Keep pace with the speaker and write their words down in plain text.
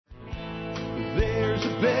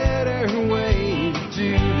there's a better way to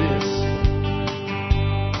do this.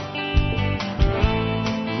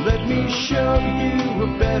 Let me show you a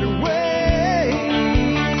better way.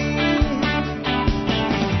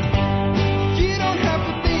 You don't have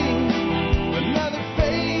to be another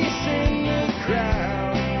face in the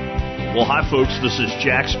crowd. Well, hi, folks. This is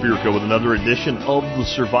Jack Spirko with another edition of the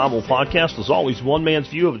Survival Podcast. As always, one man's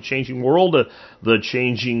view of a changing world, the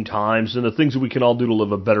changing times, and the things that we can all do to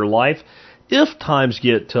live a better life if times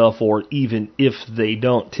get tough or even if they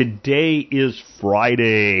don't. Today is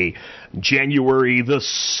Friday, January the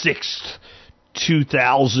 6th,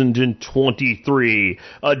 2023,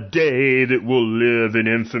 a day that will live in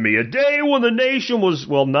infamy, a day when the nation was,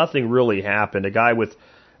 well, nothing really happened. A guy with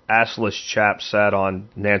assless chaps sat on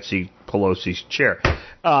Nancy Pelosi's chair.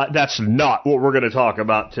 That's not what we're going to talk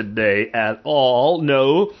about today at all.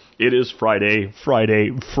 No, it is Friday.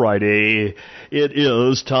 It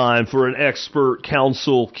is time for an expert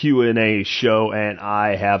council Q&A show, and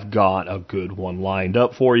I have got a good one lined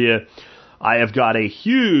up for you. I have got a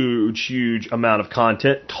huge amount of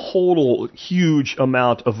content, total huge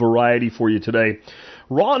amount of variety for you today.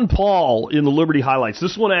 Ron Paul in the Liberty Highlights.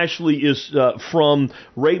 This one actually is from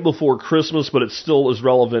right before Christmas, but it's still as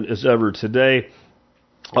relevant as ever today.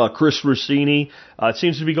 Chris Rossini, it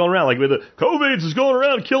seems to be going around, like with the COVID is going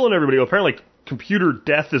around killing everybody. Well, apparently computer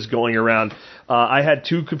death is going around. I had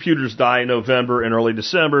 2 computers die in November and early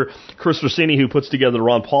December. Chris Rossini, who puts together the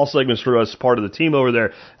Ron Paul segments for us, part of the team over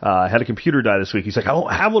there, had a computer die this week. He's like, I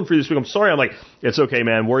don't have one for you this week. I'm sorry. I'm like, it's okay,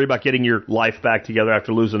 man. Worry about getting your life back together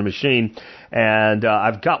after losing a machine. And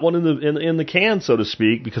I've got one in the can, so to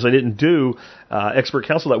speak, because I didn't do expert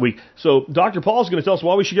counsel that week. So Dr. Paul's going to tell us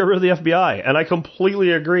why we should get rid of the FBI, and I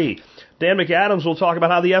completely agree. Dan McAdams will talk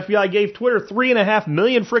about how the FBI gave Twitter $3.5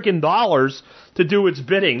 million frickin' dollars to do its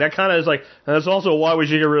bidding. That kind of is like, that's also why we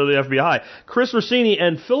should get rid of the FBI. Chris Rossini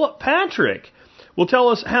and Philip Patrick will tell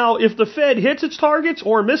us how if the Fed hits its targets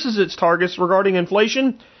or misses its targets regarding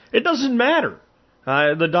inflation, it doesn't matter.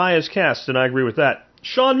 The die is cast, and I agree with that.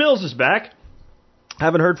 Sean Mills is back.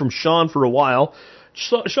 Haven't heard from Sean for a while.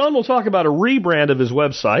 Sean will talk about a rebrand of his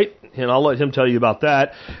website, and I'll let him tell you about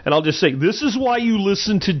that. And I'll just say, this is why you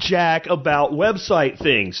listen to Jack about website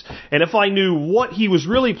things. And if I knew what he was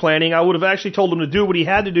really planning, I would have actually told him to do what he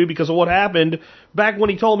had to do because of what happened back when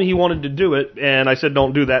he told me he wanted to do it. And I said,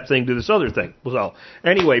 don't do that thing, do this other thing. So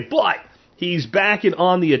anyway, but he's back and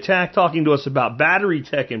on the attack talking to us about battery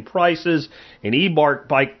tech and prices and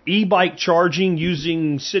e-bike charging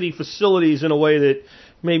using city facilities in a way that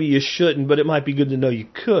maybe you shouldn't, but it might be good to know you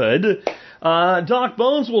could. Doc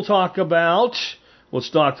Bones will talk about,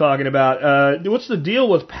 what's Doc talking about? What's the deal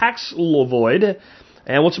with Paxlovid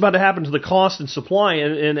and what's about to happen to the cost and supply,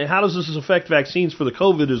 and how does this affect vaccines for the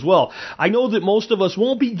COVID as well? I know that most of us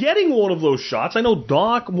won't be getting one of those shots. I know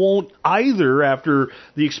Doc won't either after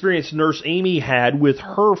the experience Nurse Amy had with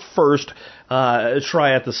her first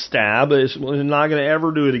try at the stab. We're not going to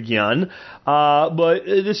ever do it again. But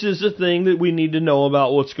this is a thing that we need to know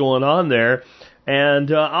about what's going on there.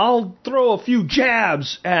 And I'll throw a few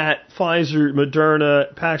jabs at Pfizer,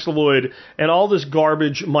 Moderna, Paxlovid, and all this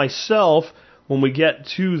garbage myself when we get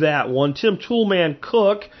to that one. Tim Toolman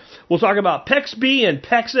Cook will talk about PEX B and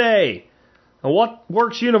PEX A, and what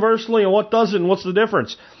works universally and what doesn't, and what's the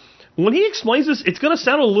difference. When he explains this, it's going to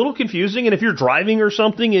sound a little confusing, and if you're driving or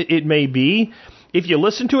something, it may be. If you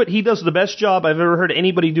listen to it, he does the best job I've ever heard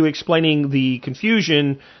anybody do explaining the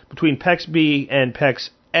confusion between PEX B and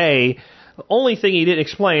PEX A. The only thing he didn't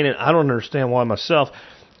explain, and I don't understand why myself,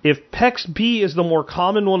 if PEX B is the more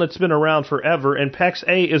common one that's been around forever and PEX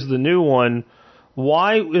A is the new one,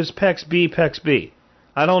 why is PEX B?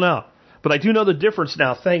 I don't know. But I do know the difference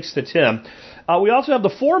now, thanks to Tim. We also have the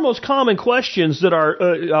 4 most common questions that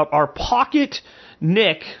our pocket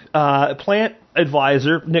Nick, plant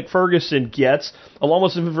advisor, Nick Ferguson, gets, along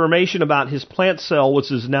with some information about his plant cell,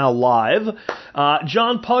 which is now live.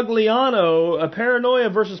 John Pugliano, paranoia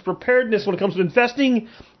versus preparedness when it comes to investing,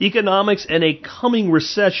 economics, and a coming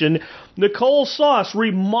recession. Nicole Sauce,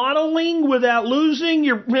 remodeling without losing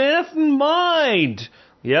your effing mind.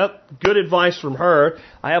 Yep, good advice from her.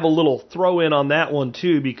 I have a little throw in on that one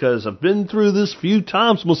too because I've been through this a few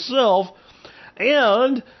times myself.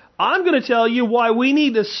 And I'm going to tell you why we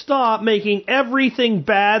need to stop making everything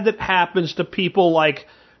bad that happens to people like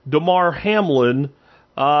Damar Hamlin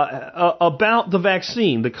about the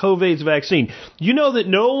vaccine, the COVID's vaccine. You know that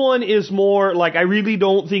no one is more like, I really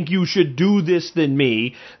don't think you should do this than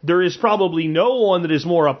me. There is probably no one that is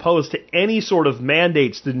more opposed to any sort of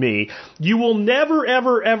mandates than me. You will never,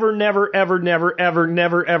 ever, ever, never, ever, never, ever,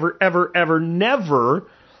 never, ever, ever, ever, never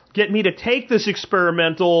get me to take this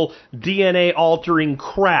experimental DNA-altering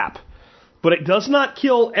crap. But it does not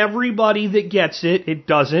kill everybody that gets it. It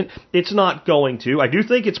doesn't. It's not going to. I do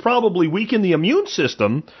think it's probably weakened the immune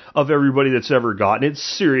system of everybody that's ever gotten it.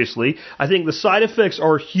 Seriously. I think the side effects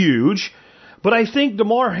are huge. But I think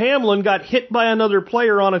Damar Hamlin got hit by another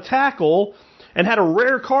player on a tackle and had a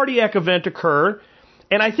rare cardiac event occur.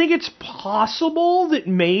 And I think it's possible that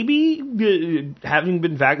maybe having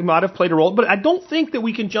been vaccinated might have played a role. But I don't think that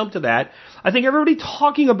we can jump to that. I think everybody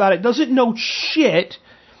talking about it doesn't know shit.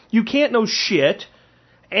 You can't know shit,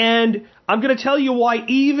 and I'm going to tell you why,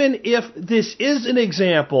 even if this is an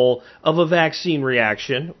example of a vaccine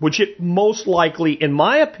reaction, which it most likely, in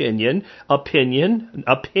my opinion, not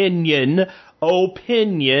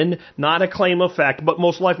a claim of fact, but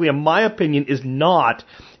most likely, in my opinion, is not.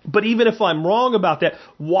 But even if I'm wrong about that,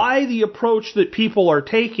 why the approach that people are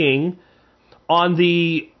taking on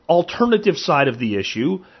the alternative side of the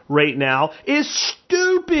issue right now is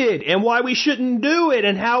stupid, and why we shouldn't do it,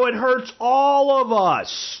 and how it hurts all of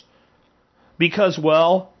us. Because,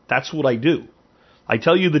 well, that's what I do. I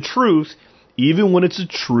tell you the truth, even when it's a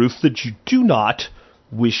truth that you do not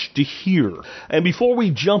wish to hear. And before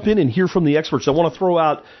we jump in and hear from the experts, I want to throw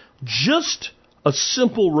out just a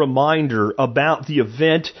simple reminder about the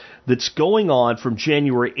event that's going on from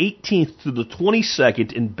January 18th to the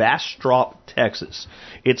 22nd in Bastrop, Texas.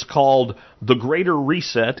 It's called The Greater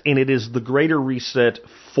Reset, and it is the Greater Reset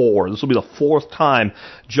 4. This will be the fourth time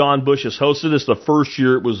John Bush has hosted this. The first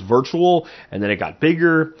year it was virtual, and then it got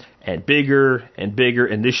bigger and bigger and bigger,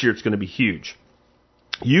 and this year it's going to be huge.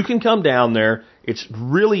 You can come down there. It's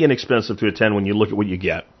really inexpensive to attend when you look at what you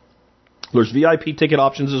get. There's VIP ticket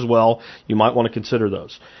options as well. You might want to consider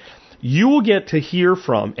those. You will get to hear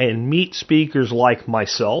from and meet speakers like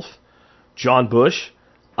myself, John Bush,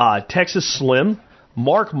 Texas Slim,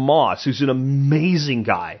 Mark Moss, who's an amazing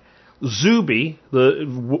guy, Zuby,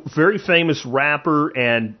 the very famous rapper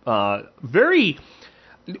and the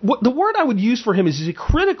word I would use for him is he's a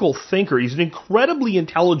critical thinker. He's an incredibly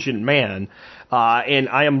intelligent man, and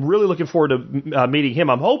I am really looking forward to meeting him.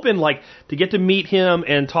 I'm hoping to get to meet him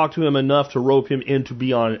and talk to him enough to rope him in to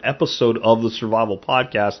be on an episode of the Survival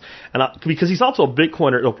Podcast, and because he's also a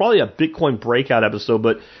Bitcoiner. It'll probably be a Bitcoin breakout episode,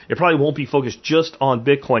 but it probably won't be focused just on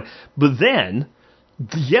Bitcoin. But then,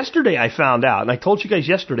 yesterday I found out, and I told you guys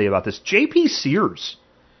yesterday about this, JP Sears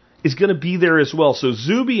is going to be there as well. So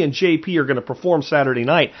Zuby and JP are going to perform Saturday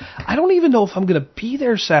night. I don't even know if I'm going to be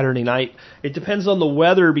there Saturday night. It depends on the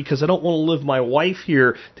weather, because I don't want to leave my wife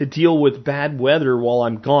here to deal with bad weather while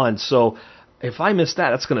I'm gone. So if I miss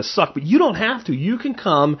that, that's going to suck. But you don't have to. You can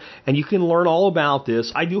come and you can learn all about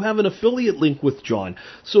this. I do have an affiliate link with John.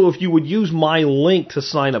 So if you would use my link to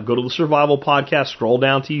sign up, go to the Survival Podcast, scroll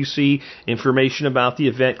down till you see information about the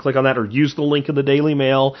event, click on that, or use the link in the Daily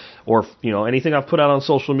Mail, or anything I've put out on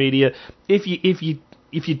social media. If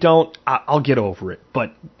you don't, I'll get over it.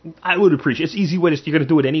 But I would appreciate it. It's an easy way you're going to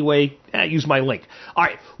do it anyway. Use my link. All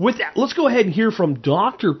right. With that, let's go ahead and hear from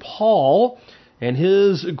Dr. Paul and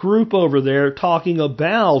his group over there talking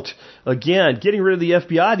about, again, getting rid of the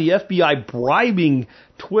FBI bribing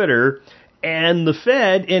Twitter and the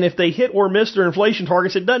Fed, and if they hit or miss their inflation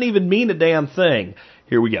targets, it doesn't even mean a damn thing.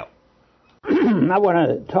 Here we go. I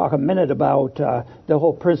want to talk a minute about the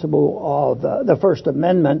whole principle of the First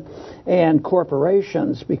Amendment and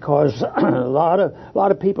corporations, because a lot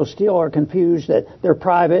of people still are confused that they're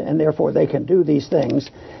private and therefore they can do these things.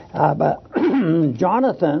 But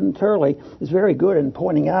Jonathan Turley is very good in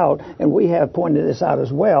pointing out, and we have pointed this out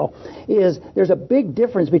as well, is there's a big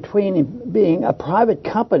difference between being a private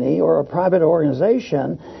company or a private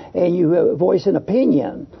organization and you voice an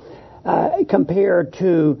opinion compared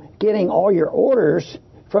to getting all your orders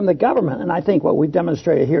from the government. And I think what we've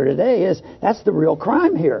demonstrated here today is that's the real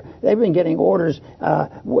crime here. They've been getting orders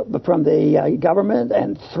from the government,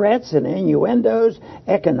 and threats and innuendos,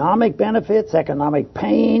 economic benefits, economic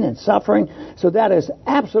pain and suffering. So that is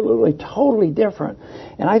absolutely, totally different.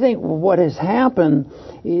 And I think what has happened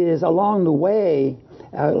is along the way,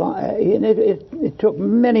 it took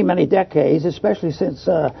many, many decades, especially since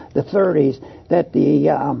the 30s, that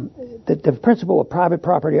the principle of private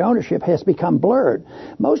property ownership has become blurred.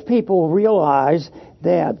 Most people realize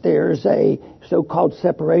that there's a so-called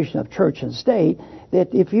separation of church and state,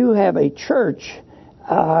 that if you have a church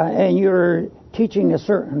and you're teaching a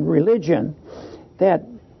certain religion, that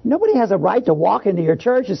nobody has a right to walk into your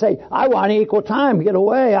church and say, I want equal time, get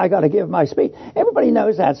away, I got to give my speech. Everybody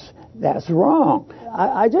knows that's wrong.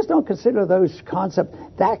 I just don't consider those concepts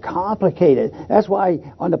that complicated. That's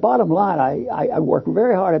why, on the bottom line, I work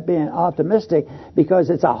very hard at being optimistic, because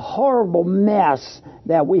it's a horrible mess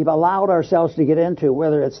that we've allowed ourselves to get into,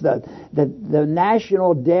 whether it's the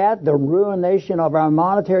national debt, the ruination of our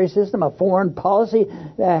monetary system, a foreign policy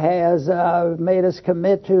that has made us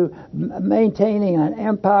commit to maintaining an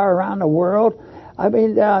empire around the world. I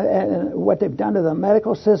mean, and what they've done to the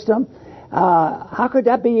medical system. How could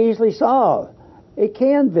that be easily solved? It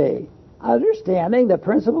can be. Understanding the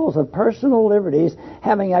principles of personal liberties,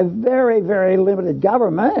 having a very, very limited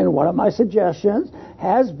government, and one of my suggestions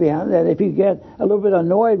has been that if you get a little bit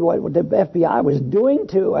annoyed with what the FBI was doing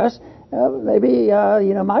to us, maybe,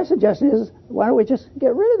 my suggestion is, why don't we just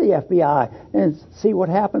get rid of the FBI and see what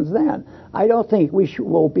happens then? I don't think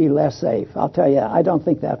we'll be less safe. I'll tell you, I don't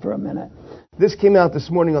think that for a minute. This came out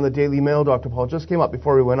this morning on the Daily Mail, Dr. Paul. Just came out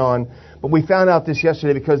before we went on. But we found out this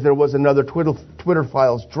yesterday because there was another Twitter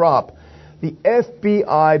files drop. The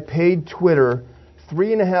FBI paid Twitter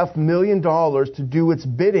 $3.5 million to do its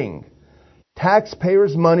bidding.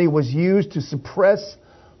 Taxpayers' money was used to suppress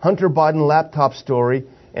Hunter Biden laptop story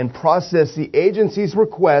and process the agency's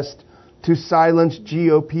request to silence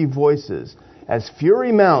GOP voices. As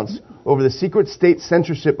fury mounts over the secret state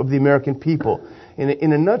censorship of the American people.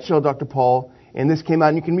 In a nutshell, Dr. Paul, and this came out,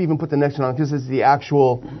 and you can even put the next one on, because this is the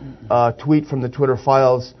actual tweet from the Twitter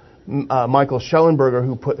files, Michael Schellenberger,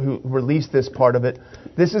 who released this part of it.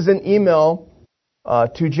 This is an email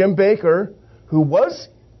to Jim Baker, who was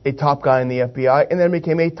a top guy in the FBI, and then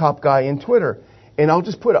became a top guy in Twitter. And I'll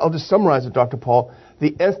just summarize it, Dr. Paul.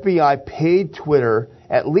 The FBI paid Twitter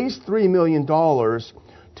at least $3 million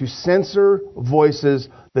to censor voices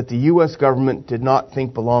that the U.S. government did not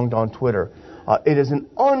think belonged on Twitter. It is an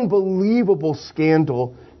unbelievable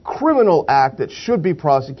scandal, criminal act that should be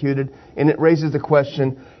prosecuted, and it raises the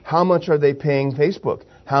question, how much are they paying Facebook?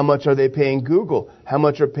 How much are they paying Google? How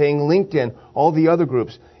much are paying LinkedIn? All the other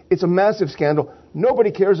groups. It's a massive scandal.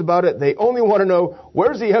 Nobody cares about it. They only want to know,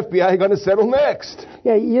 where's the FBI going to settle next?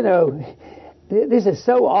 Yeah, this is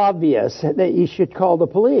so obvious that you should call the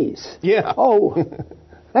police. Yeah. Oh,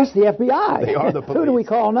 that's the FBI. They are the police. Who do we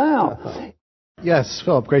call now? Yes,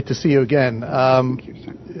 Philip, great to see you again. I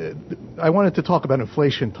wanted to talk about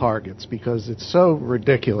inflation targets because it's so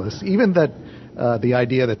ridiculous. Even that the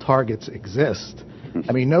idea that targets exist.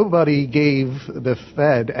 I mean, nobody gave the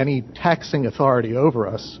Fed any taxing authority over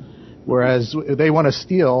us, whereas they want to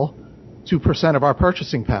steal 2% of our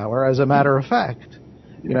purchasing power as a matter of fact.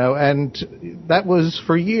 And that was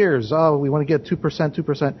for years. Oh, we want to get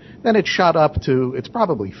 2%. Then it shot up to, it's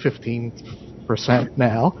probably 15%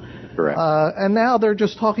 now. Correct. And now they're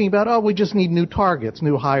just talking about, we just need new targets,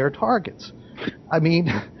 new higher targets. I mean,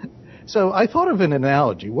 so I thought of an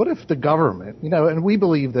analogy. What if the government, and we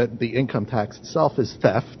believe that the income tax itself is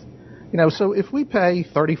theft. So if we pay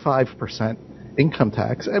 35% income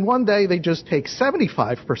tax and one day they just take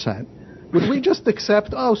 75%, would we just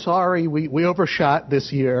accept, sorry, we overshot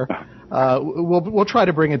this year. We'll try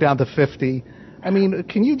to bring it down to 50. I mean,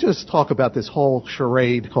 can you just talk about this whole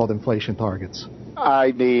charade called inflation targets?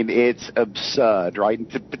 I mean, it's absurd, right?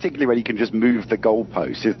 Particularly when you can just move the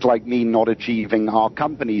goalposts. It's like me not achieving our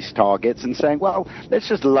company's targets and saying, well, let's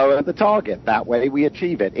just lower the target. That way we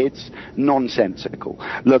achieve it. It's nonsensical.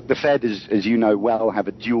 Look, the Fed, as you know well, have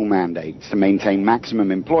a dual mandate to maintain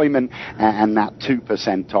maximum employment and that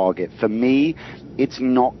 2% target. For me, it's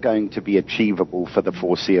not going to be achievable for the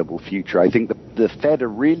foreseeable future. I think the Fed are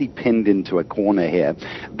really pinned into a corner here.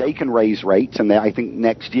 They can raise rates, and I think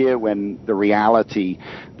next year when the reality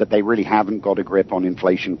that they really haven't got a grip on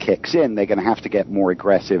inflation kicks in, they're going to have to get more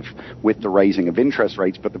aggressive with the raising of interest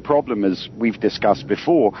rates. But the problem, as we've discussed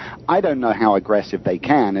before, I don't know how aggressive they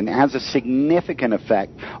can, and it has a significant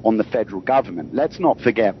effect on the federal government. Let's not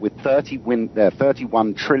forget, with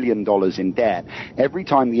 $31 trillion in debt, every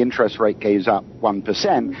time the interest rate goes up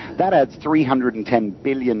 1%, that adds $310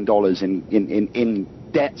 billion in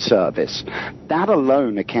debt service. That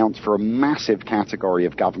alone accounts for a massive category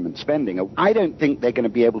of government spending. I don't think they're going to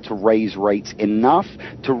be able to raise rates enough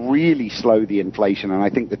to really slow the inflation, and I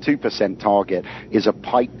think the 2% target is a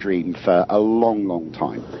pipe dream for a long, long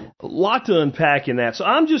time. A lot to unpack in that. So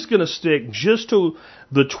I'm just going to stick just to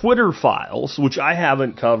the Twitter files, which I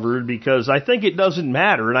haven't covered because I think it doesn't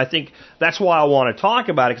matter, and I think that's why I want to talk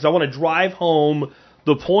about it, because I want to drive home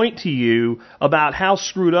the point to you about how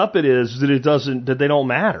screwed up it is that they don't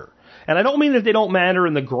matter. And I don't mean that they don't matter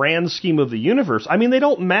in the grand scheme of the universe. I mean they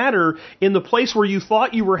don't matter in the place where you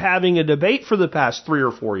thought you were having a debate for the past 3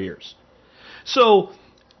 or 4 years. So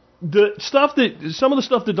some of the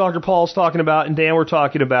stuff that Dr. Paul's talking about and Dan were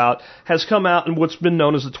talking about has come out in what's been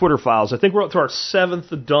known as the Twitter files. I think we're up to our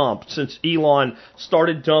 7th dump since Elon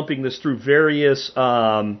started dumping this through various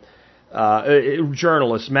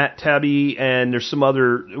journalists, Matt Taibbi, and there's some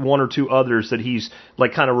other, one or two others that he's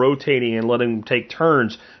like kind of rotating and letting them take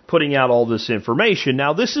turns putting out all this information.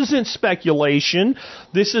 Now, this isn't speculation.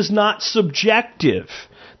 This is not subjective.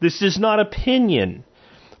 This is not opinion.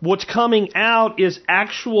 What's coming out is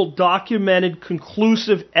actual documented,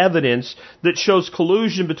 conclusive evidence that shows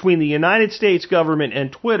collusion between the United States government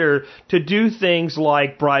and Twitter to do things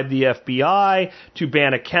like bribe the FBI, to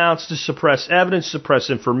ban accounts, to suppress evidence, suppress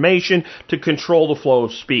information, to control the flow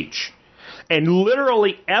of speech. And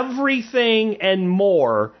literally everything and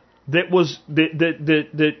more that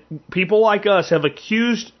people like us have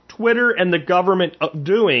accused Twitter and the government of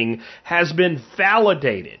doing has been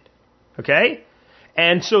validated. Okay?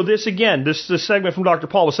 And so this segment from Dr.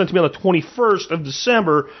 Paul was sent to me on the 21st of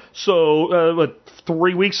December, so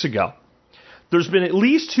 3 weeks ago. There's been at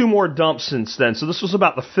least 2 more dumps since then, so this was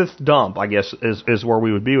about the 5th dump, I guess, is where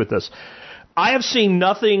we would be with this. I have seen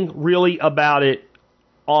nothing really about it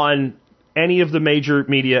on any of the major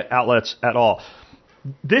media outlets at all.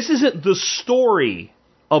 This isn't the story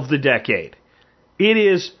of the decade. It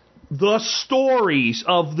is the stories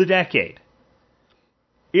of the decade.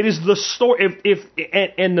 It is the story,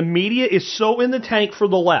 and the media is so in the tank for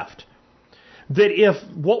the left that if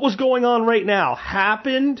what was going on right now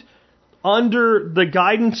happened under the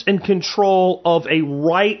guidance and control of a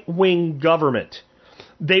right-wing government,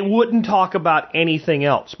 they wouldn't talk about anything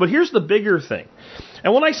else. But here's the bigger thing.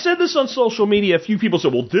 And when I said this on social media, a few people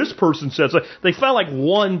said, well, this person said so. They found like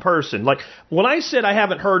one person. Like, when I said I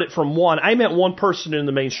haven't heard it from one, I meant one person in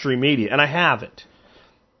the mainstream media, and I haven't.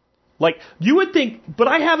 Like, you would think, but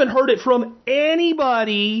I haven't heard it from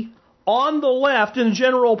anybody on the left in the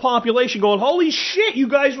general population going, holy shit, you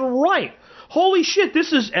guys were right. Holy shit,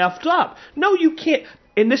 this is effed up. No, you can't.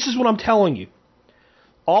 And this is what I'm telling you.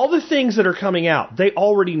 All the things that are coming out, they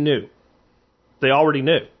already knew. They already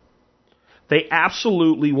knew. They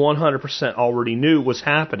absolutely 100% already knew was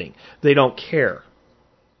happening. They don't care.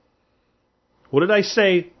 What did I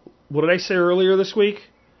say? What did I say earlier this week?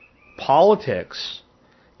 Politics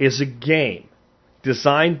is a game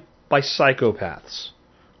designed by psychopaths,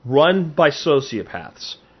 run by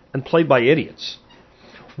sociopaths, and played by idiots.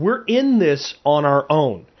 We're in this on our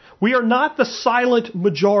own. We are not the silent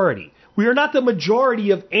majority. We are not the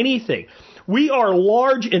majority of anything. We are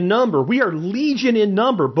large in number. We are legion in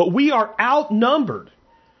number, but we are outnumbered.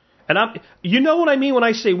 And you know what I mean when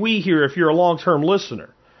I say we here if you're a long-term listener.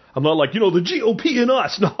 I'm not like, the GOP and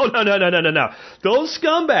us. No. Those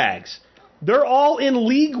scumbags, they're all in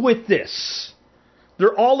league with this.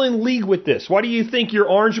 They're all in league with this. Why do you think your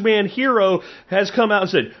Orange Man hero has come out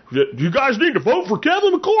and said, you guys need to vote for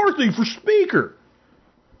Kevin McCarthy for Speaker?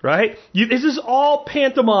 Right? This is all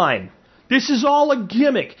pantomime. This is all a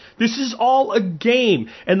gimmick. This is all a game.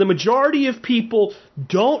 And the majority of people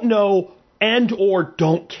don't know and or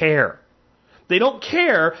don't care. They don't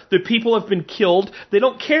care that people have been killed. They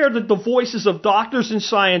don't care that the voices of doctors and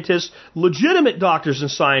scientists, legitimate doctors and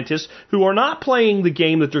scientists, who are not playing the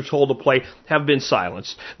game that they're told to play, have been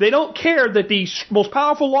silenced. They don't care that the most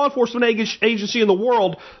powerful law enforcement agency in the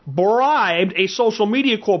world bribed a social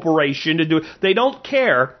media corporation to do it. They don't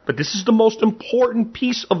care, but this is the most important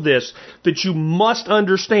piece of this that you must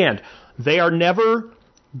understand. They are never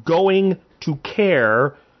going to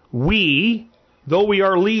care. We, though we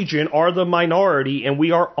are legion, are the minority, and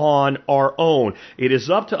we are on our own. It is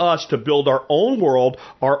up to us to build our own world,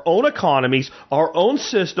 our own economies, our own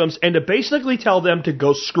systems, and to basically tell them to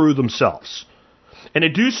go screw themselves. And to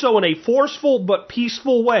do so in a forceful but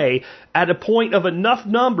peaceful way at a point of enough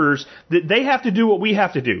numbers that they have to do what we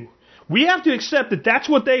have to do. We have to accept that that's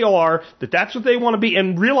what they are, that that's what they want to be,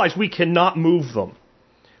 and realize we cannot move them.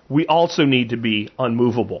 We also need to be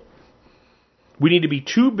unmovable. We need to be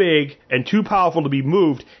too big and too powerful to be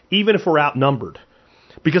moved, even if we're outnumbered.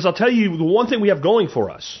 Because I'll tell you the one thing we have going for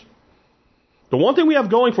us. The one thing we have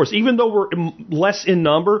going for us, even though we're less in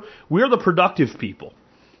number, we're the productive people.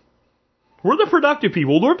 We're the productive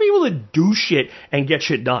people. We're people that do shit and get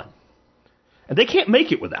shit done. And they can't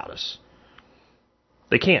make it without us.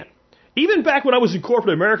 They can't. Even back when I was in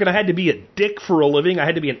corporate America and I had to be a dick for a living, I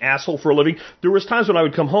had to be an asshole for a living, there was times when I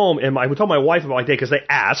would come home and I would tell my wife about my day because they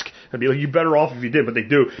ask, and be like, you're better off if you did, but they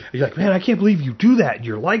do. And you're like, man, I can't believe you do that.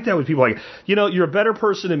 You're like that with people like, you're a better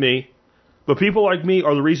person than me, but people like me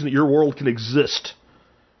are the reason that your world can exist.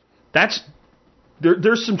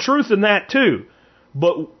 There's some truth in that too,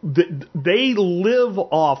 but they live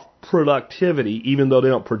off productivity even though they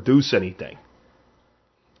don't produce anything.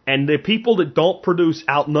 And the people that don't produce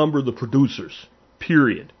outnumber the producers,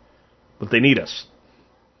 period. But they need us.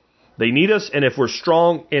 They need us, and if we're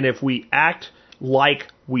strong and if we act like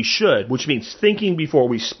we should, which means thinking before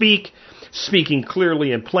we speak, speaking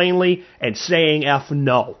clearly and plainly, and saying F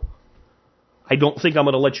no. I don't think I'm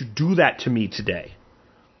going to let you do that to me today.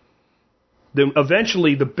 Then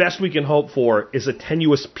eventually, the best we can hope for is a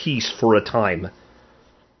tenuous peace for a time.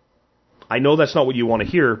 I know that's not what you want to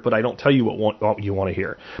hear, but I don't tell you what you want to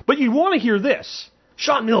hear. But you want to hear this.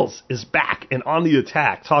 Sean Mills is back and on the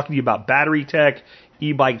attack, talking to you about battery tech,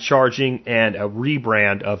 e-bike charging, and a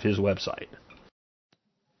rebrand of his website.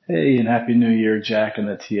 Hey, and Happy New Year, Jack and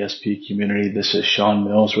the TSP community. This is Sean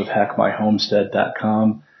Mills with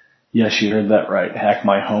HackMyHomestead.com. Yes, you heard that right,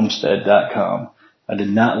 HackMyHomestead.com. I did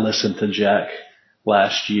not listen to Jack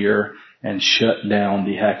last year and shut down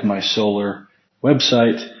the Hack My Solar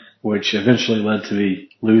website, which eventually led to me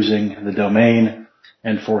losing the domain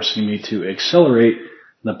and forcing me to accelerate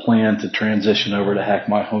the plan to transition over to Hack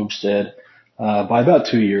My Homestead by about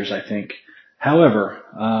 2 years, I think. However,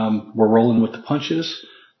 we're rolling with the punches.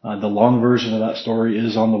 The long version of that story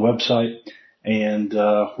is on the website, and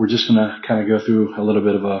we're just going to kind of go through a little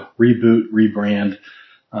bit of a reboot, rebrand,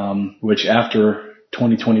 which after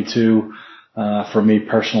 2022, for me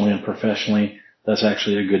personally and professionally, that's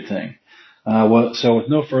actually a good thing. So with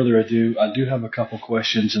no further ado, I do have a couple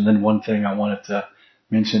questions and then one thing I wanted to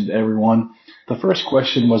mention to everyone. The first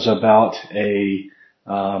question was about a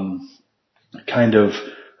kind of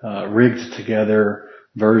rigged together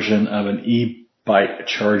version of an e-bike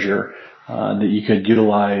charger that you could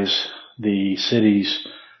utilize the city's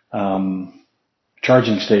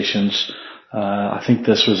charging stations. I think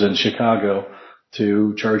this was in Chicago,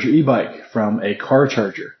 to charge your e-bike from a car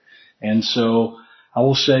charger. And so I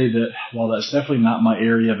will say that while that's definitely not my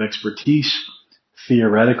area of expertise,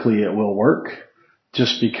 theoretically it will work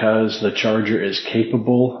just because the charger is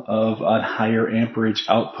capable of a higher amperage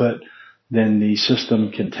output than the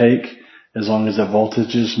system can take. As long as the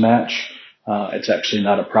voltages match, it's actually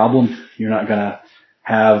not a problem. You're not going to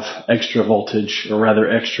have extra voltage, or rather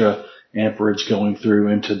extra amperage going through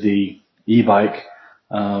into the e-bike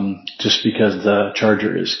just because the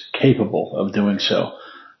charger is capable of doing so.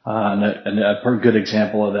 And a good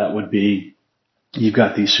example of that would be you've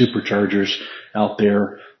got these superchargers out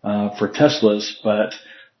there for Teslas, but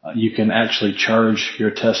you can actually charge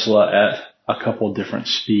your Tesla at a couple different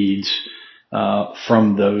speeds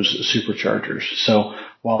from those superchargers. So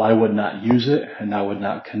while I would not use it and I would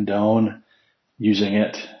not condone using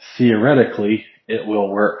it, theoretically it will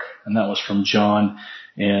work. And that was from John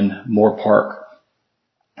in Moore Park.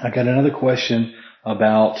 I got another question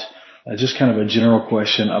about just kind of a general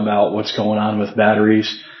question about what's going on with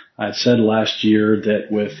batteries. I said last year that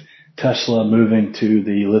with Tesla moving to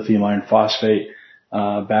the lithium iron phosphate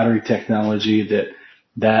battery technology,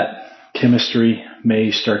 that chemistry may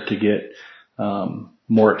start to get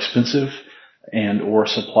more expensive, and or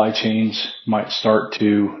supply chains might start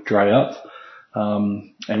to dry up.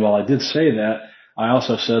 And while I did say that, I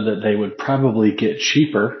also said that they would probably get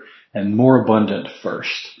cheaper and more abundant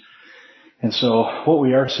first. And so what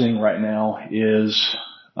we are seeing right now is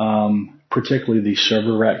particularly the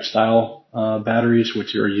server rack style batteries,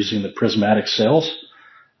 which are using the prismatic cells.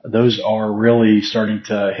 Those are really starting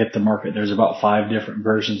to hit the market. There's about 5 different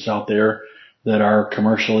versions out there that are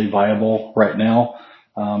commercially viable right now.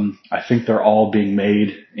 I think they're all being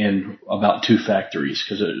made in about 2 factories,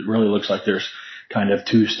 because it really looks like there's kind of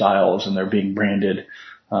 2 styles and they're being branded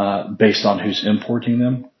based on who's importing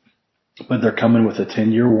them. But they're coming with a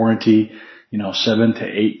 10-year warranty, 7,000 to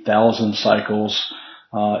 8,000 cycles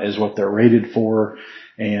is what they're rated for.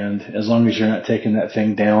 And as long as you're not taking that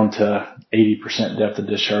thing down to 80% depth of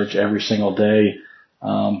discharge every single day,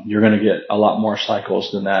 you're going to get a lot more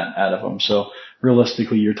cycles than that out of them. So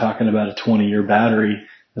realistically, you're talking about a 20-year battery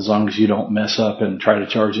as long as you don't mess up and try to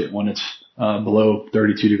charge it when it's below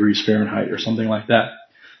 32 degrees Fahrenheit or something like that.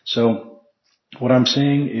 So what I'm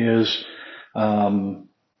saying is,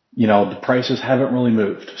 the prices haven't really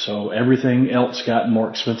moved. So everything else got more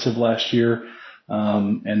expensive last year.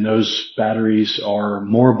 And those batteries are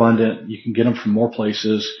more abundant. You can get them from more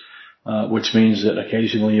places, which means that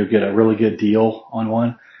occasionally you'll get a really good deal on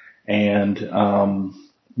one. And,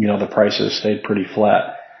 the prices stayed pretty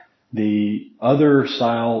flat. The other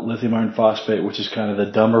style, lithium iron phosphate, which is kind of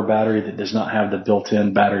the dumber battery that does not have the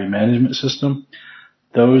built-in battery management system,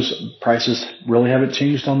 those prices really haven't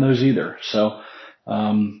changed on those either. So,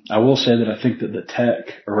 I will say that I think that the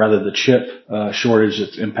tech, or rather the chip shortage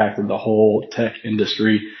that's impacted the whole tech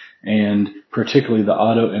industry, and particularly the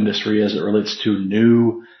auto industry as it relates to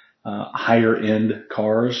new higher end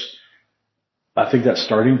cars, I think that's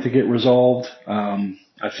starting to get resolved.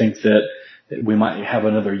 I think that we might have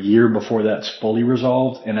another year before that's fully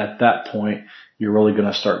resolved. And at that point, you're really going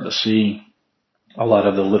to start to see a lot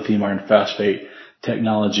of the lithium iron phosphate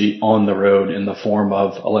technology on the road in the form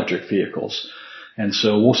of electric vehicles. And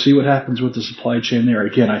so we'll see what happens with the supply chain there.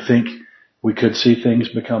 Again, I think we could see things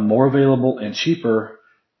become more available and cheaper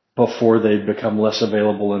before they become less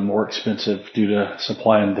available and more expensive due to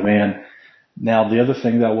supply and demand. Now, the other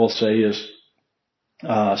thing that I will say is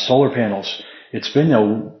solar panels. It's been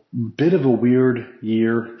a bit of a weird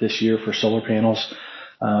year this year for solar panels.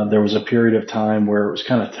 There was a period of time where it was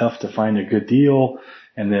kind of tough to find a good deal.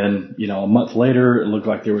 And then, a month later, it looked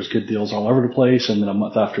like there was good deals all over the place. And then a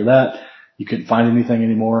month after that, you couldn't find anything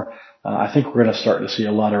anymore. I think we're going to start to see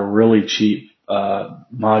a lot of really cheap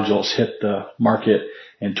modules hit the market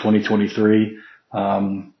in 2023. A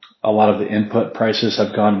lot of the input prices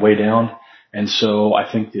have gone way down. And so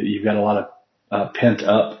I think that you've got a lot of pent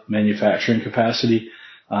up manufacturing capacity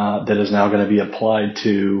that is now going to be applied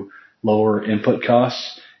to lower input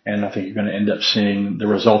costs. And I think you're going to end up seeing the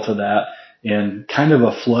result of that in kind of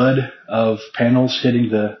a flood of panels hitting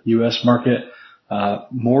the U.S. market,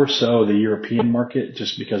 more so the European market,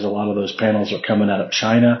 just because a lot of those panels are coming out of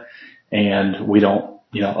China, and we don't,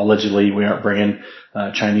 allegedly we aren't bringing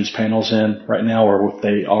Chinese panels in right now, or if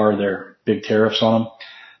they are, they're big tariffs on them.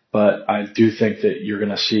 But I do think that you're going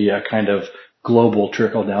to see a kind of global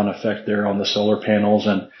trickle down effect there on the solar panels.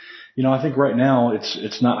 And I think right now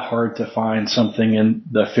it's not hard to find something in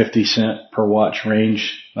the 50 cent per watt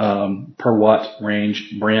range,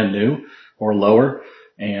 brand new or lower.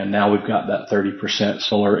 And now we've got that 30%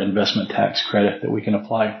 solar investment tax credit that we can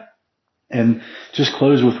apply. And just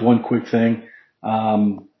close with one quick thing.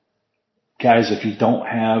 Guys, if you don't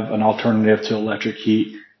have an alternative to electric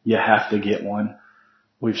heat, you have to get one.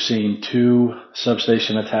 We've seen 2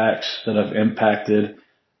 substation attacks that have impacted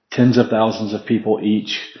tens of thousands of people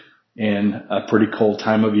each in a pretty cold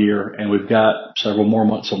time of year, and we've got several more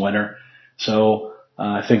months of winter. So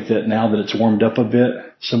I think that now that it's warmed up a bit,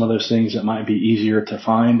 some of those things that might be easier to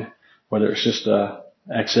find, whether it's just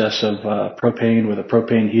excess of propane with a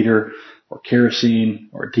propane heater, or kerosene,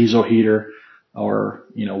 or diesel heater, or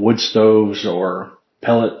wood stoves or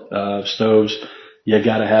pellet stoves, you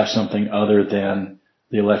got to have something other than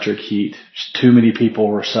the electric heat. Just too many people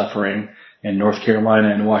were suffering in North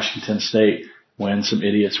Carolina and Washington State when some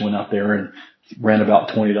idiots went out there and ran about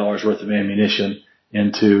 $20 worth of ammunition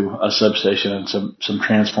into a substation and some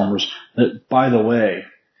transformers that, by the way,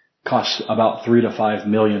 cost about $3 to $5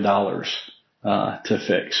 million to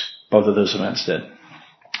fix. Both of those events did.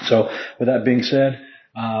 So with that being said,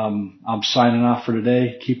 I'm signing off for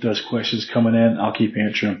today. Keep those questions coming in. I'll keep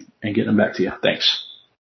answering them and getting them back to you. Thanks.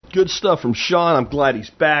 Good stuff from Sean. I'm glad he's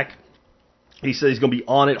back. He said he's going to be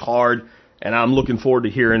on it hard, and I'm looking forward to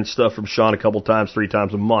hearing stuff from Sean a couple times, 3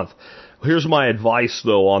 times a month. Here's my advice,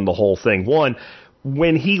 though, on the whole thing. One,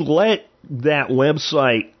 when he let that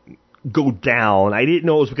website go down, I didn't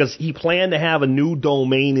know it was because he planned to have a new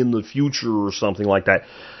domain in the future or something like that.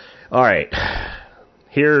 All right,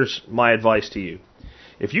 here's my advice to you.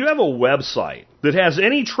 If you have a website that has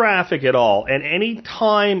any traffic at all and any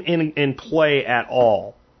time in play at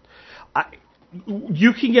all,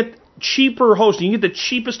 you can get cheaper hosting. You can get the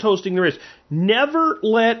cheapest hosting there is. Never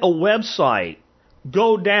let a website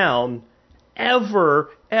go down ever,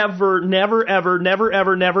 ever, never, ever, never,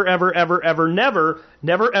 ever, never, ever, ever, ever, never,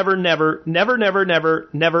 never, ever, never, never, never, never,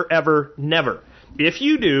 never, ever, never. If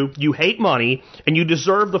you do, you hate money, and you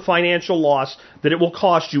deserve the financial loss that it will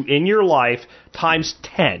cost you in your life times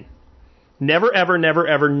 10. Never, ever, never,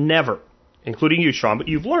 ever, never. Including you, Sean, but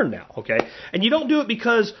you've learned now, okay? And you don't do it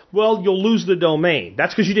because, well, you'll lose the domain.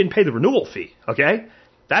 That's because you didn't pay the renewal fee, okay?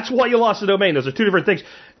 That's why you lost the domain. Those are 2 different things.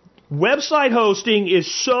 Website hosting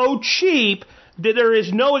is so cheap that there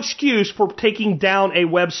is no excuse for taking down a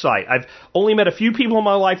website. I've only met a few people in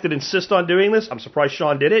my life that insist on doing this. I'm surprised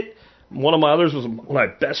Sean did it. One of my others was one of my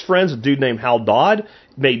best friends, a dude named Hal Dodd. It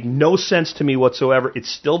made no sense to me whatsoever. It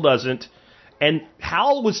still doesn't. And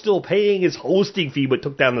Hal was still paying his hosting fee but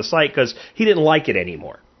took down the site because he didn't like it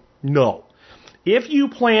anymore. No. If you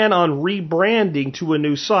plan on rebranding to a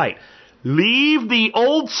new site, leave the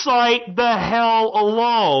old site the hell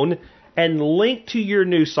alone and link to your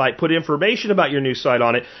new site. Put information about your new site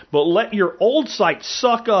on it, but let your old site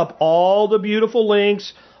suck up all the beautiful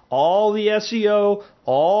links, all the SEO,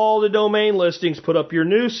 all the domain listings. Put up your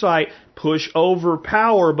new site, push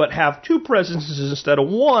overpower, but have 2 presences instead of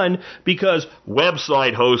 1 because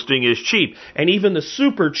website hosting is cheap. And even the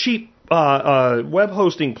super cheap web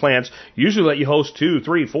hosting plans usually let you host 2,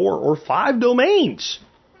 3, 4, or 5 domains.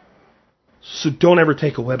 So don't ever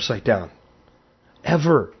take a website down.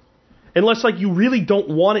 Ever. Unless, like, you really don't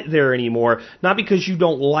want it there anymore. Not because you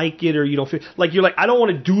don't like it or you don't feel... Like, you're like, I don't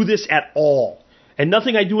want to do this at all. And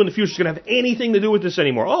nothing I do in the future is going to have anything to do with this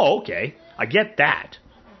anymore. Oh, okay. I get that.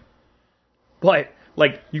 But,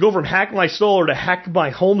 like, you go from hack my solar to hack my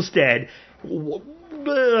homestead.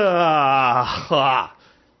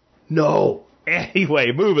 No.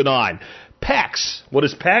 Anyway, moving on. PEX. What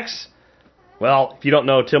is PEX? Well, if you don't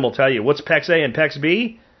know, Tim will tell you. What's PEX A and PEX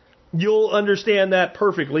B? You'll understand that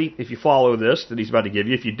perfectly if you follow this that he's about to give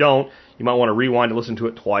you. If you don't, you might want to rewind and listen to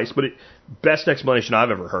it twice. But best explanation I've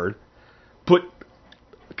ever heard. But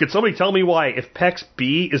could somebody tell me why, if PEX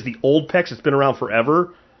B is the old PEX that's been around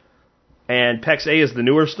forever, and PEX A is the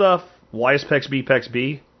newer stuff, why is PEX B PEX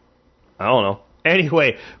B? I don't know.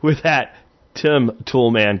 Anyway, with that, Tim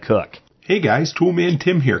Toolman Cook. Hey guys, Toolman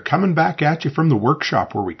Tim here, coming back at you from the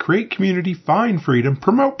workshop where we create community, find freedom,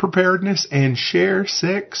 promote preparedness, and share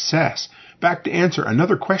success. Back to answer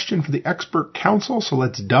another question for the expert council, so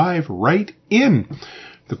let's dive right in.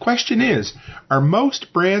 The question is, are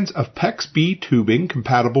most brands of PEX B tubing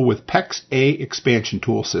compatible with PEX A expansion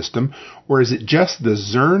tool system, or is it just the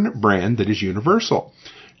Zurn brand that is universal?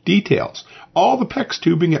 Details. All the PEX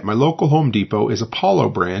tubing at my local Home Depot is Apollo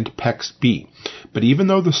brand PEX B. But even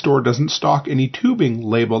though the store doesn't stock any tubing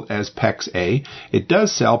labeled as PEX A, it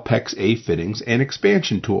does sell PEX A fittings and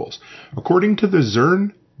expansion tools. According to the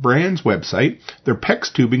Zurn brand's website, their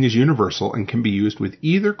PEX tubing is universal and can be used with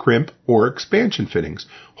either crimp or expansion fittings.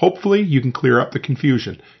 Hopefully you can clear up the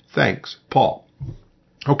confusion. Thanks, Paul.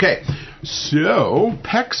 Okay, so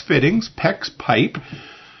PEX fittings, PEX pipe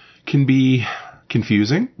can be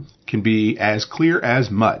confusing, can be as clear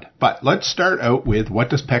as mud. But let's start out with, what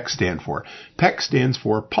does PEX stand for? PEX stands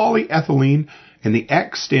for polyethylene, and the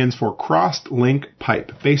X stands for crossed link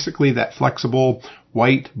pipe. Basically that flexible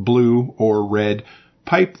white, blue, or red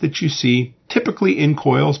pipe that you see typically in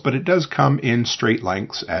coils, but it does come in straight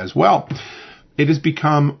lengths as well. It has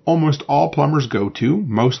become almost all plumbers' go-to.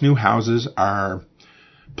 Most new houses are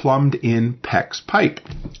plumbed in PEX pipe.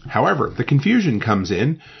 However, the confusion comes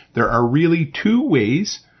in. There are really two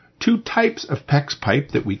types of PEX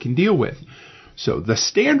pipe that we can deal with. So the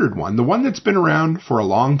standard one, the one that's been around for a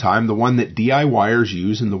long time, the one that DIYers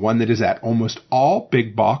use, and the one that is at almost all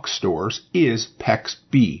big box stores is PEX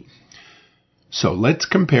B. So let's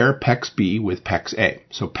compare PEX B with PEX A.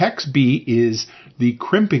 So PEX B is the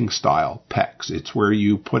crimping style PEX. It's where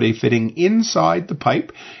you put a fitting inside the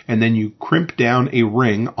pipe and then you crimp down a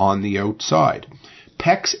ring on the outside.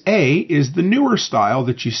 PEX A is the newer style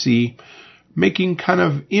that you see making kind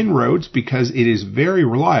of inroads because it is very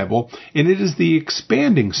reliable, and it is the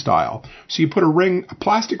expanding style. So you put a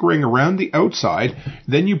plastic ring around the outside,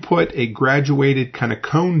 then you put a graduated kind of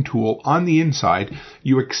cone tool on the inside,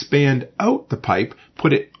 you expand out the pipe,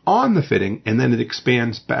 put it on the fitting, and then it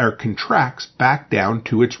expands or contracts back down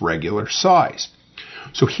to its regular size.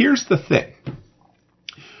 So here's the thing.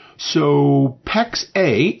 So PEX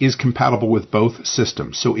A is compatible with both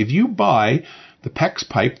systems. So if you buy the PEX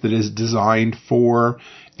pipe that is designed for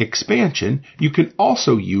expansion, you can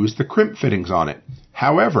also use the crimp fittings on it.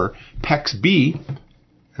 However, PEX B,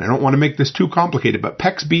 and I don't want to make this too complicated, but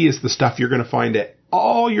PEX B is the stuff you're going to find at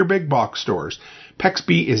all your big box stores. PEX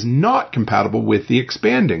B is not compatible with the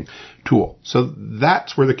expanding tool. So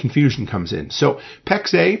that's where the confusion comes in. So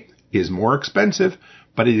PEX A is more expensive,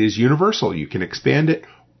 but it is universal. You can expand it,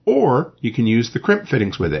 or you can use the crimp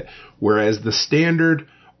fittings with it. Whereas the standard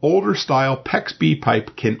older style PEX B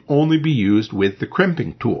pipe can only be used with the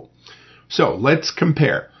crimping tool. So let's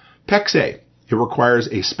compare. PEX A, it requires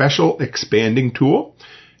a special expanding tool.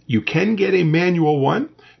 You can get a manual one,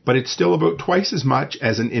 but it's still about twice as much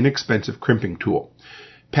as an inexpensive crimping tool.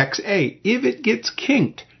 PEX A, if it gets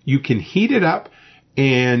kinked, you can heat it up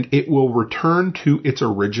and it will return to its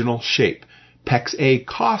original shape. PEX A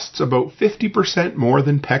costs about 50% more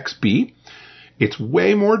than PEX B. It's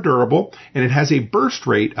way more durable, and it has a burst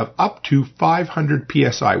rate of up to 500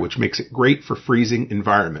 psi, which makes it great for freezing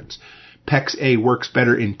environments. PEX A works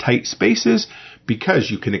better in tight spaces because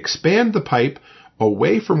you can expand the pipe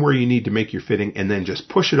away from where you need to make your fitting and then just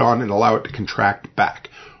push it on and allow it to contract back.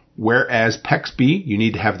 Whereas PEX B, you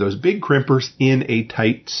need to have those big crimpers in a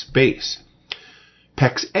tight space.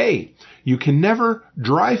 PEX A, you can never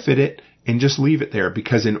dry fit it and just leave it there,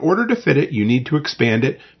 because in order to fit it, you need to expand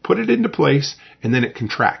it, put it into place, and then it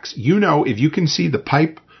contracts. You know, if you can see the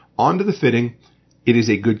pipe onto the fitting, it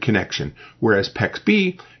is a good connection. Whereas PEX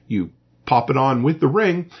B, you pop it on with the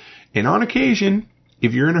ring, and on occasion,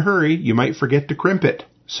 if you're in a hurry, you might forget to crimp it.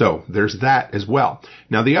 So there's that as well.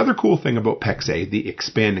 Now, the other cool thing about PEX-A, the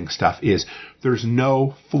expanding stuff, is there's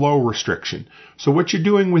no flow restriction. So what you're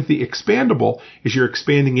doing with the expandable is you're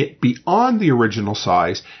expanding it beyond the original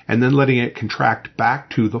size and then letting it contract back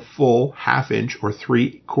to the full 1/2 inch or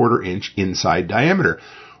 3/4 inch inside diameter.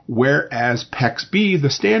 Whereas PEX-B, the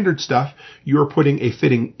standard stuff, you're putting a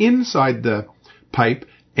fitting inside the pipe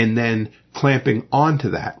and then clamping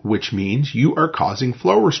onto that, which means you are causing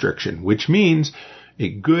flow restriction, which means a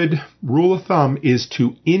good rule of thumb is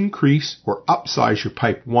to increase or upsize your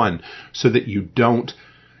pipe 1 so that you don't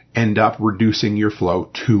end up reducing your flow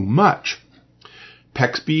too much.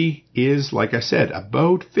 PEX-B is, like I said,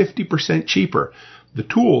 about 50% cheaper. The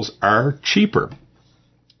tools are cheaper.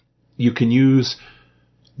 You can use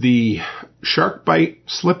the shark bite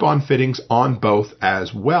slip-on fittings on both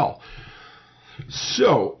as well.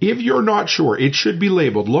 So, if you're not sure, it should be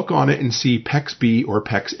labeled. Look on it and see PEX-B or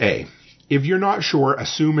PEX-A. If you're not sure,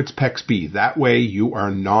 assume it's PEX-B. That way you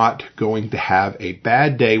are not going to have a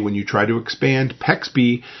bad day when you try to expand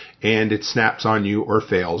PEX-B and it snaps on you or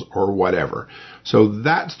fails or whatever. So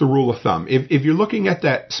that's the rule of thumb. If you're looking at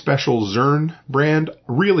that special Zern brand,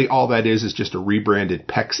 really all that is just a rebranded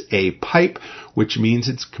PEX-A pipe, which means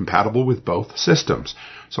it's compatible with both systems.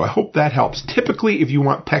 So I hope that helps. Typically, if you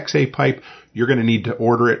want PEX-A pipe, you're going to need to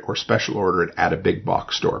order it or special order it at a big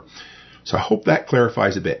box store. So I hope that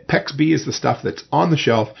clarifies a bit. PEX-B is the stuff that's on the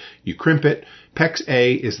shelf. You crimp it.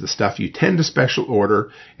 PEX-A is the stuff you tend to special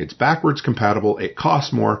order. It's backwards compatible. It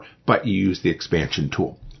costs more, but you use the expansion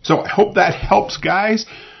tool. So I hope that helps, guys.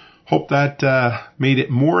 Hope that made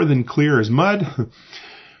it more than clear as mud.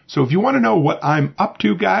 So if you want to know what I'm up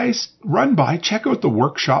to, guys, run by, check out the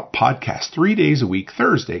Workshop podcast 3 days a week,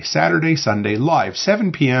 Thursday, Saturday, Sunday, live,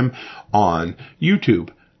 7 p.m. on YouTube,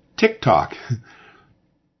 TikTok,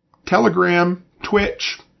 Telegram,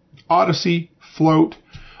 Twitch, Odyssey, Float,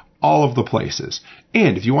 all of the places.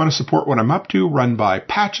 And if you want to support what I'm up to, run by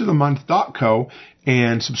patchofthemonth.co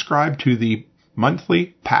and subscribe to the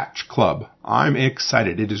monthly Patch Club. I'm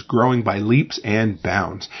excited. It is growing by leaps and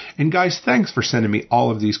bounds. And guys, thanks for sending me all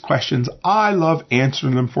of these questions. I love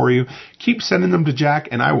answering them for you. Keep sending them to Jack,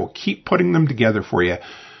 and I will keep putting them together for you.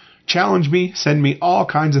 Challenge me, send me all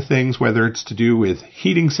kinds of things, whether it's to do with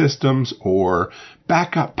heating systems or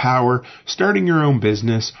backup power, starting your own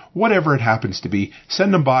business, whatever it happens to be.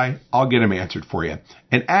 Send them by, I'll get them answered for you.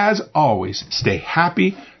 And as always, stay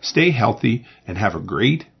happy, stay healthy, and have a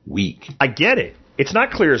great week. I get it. It's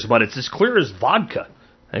not clear as mud. It's as clear as vodka.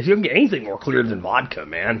 And you don't get anything more clear than vodka,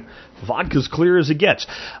 man. Vodka's clear as it gets.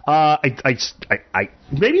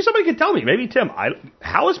 Maybe somebody could tell me. Maybe Tim.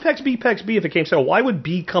 How is PEX-B PEX-B if it came so? Why would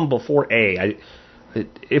B come before A?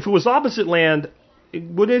 If it was opposite land,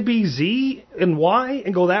 would it be Z and Y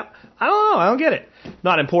and go that? I don't know. I don't get it.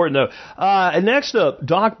 Not important though. And next up,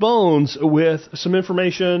 Doc Bones with some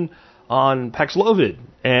information on Paxlovid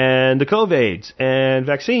and the COVIDs and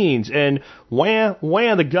vaccines and when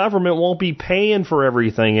the government won't be paying for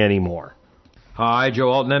everything anymore. Hi, Joe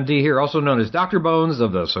Alton, MD here, also known as Dr. Bones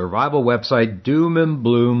of the survival website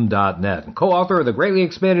doomandbloom.net, and co-author of the greatly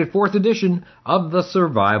expanded 4th edition of the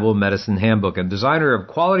Survival Medicine Handbook and designer of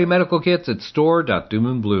quality medical kits at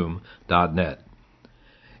store.doomandbloom.net.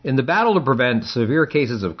 In the battle to prevent severe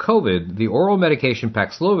cases of COVID, the oral medication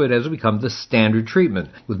Paxlovid has become the standard treatment,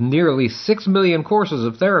 with nearly 6 million courses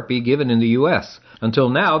of therapy given in the U.S. Until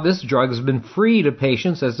now, this drug has been free to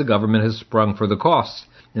patients as the government has sprung for the costs.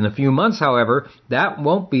 In a few months, however, that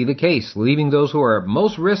won't be the case, leaving those who are at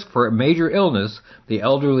most risk for a major illness, the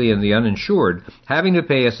elderly and the uninsured, having to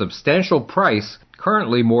pay a substantial price,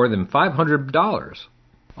 currently more than $500.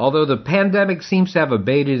 Although the pandemic seems to have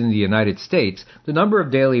abated in the United States, the number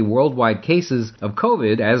of daily worldwide cases of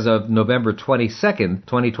COVID as of November 22nd,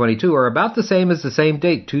 2022 are about the same as the same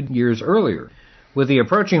date 2 years earlier. With the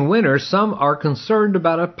approaching winter, some are concerned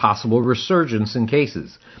about a possible resurgence in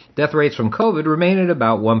cases. Death rates from COVID remain at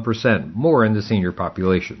about 1%, more in the senior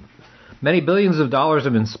population. Many billions of dollars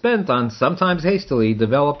have been spent on sometimes hastily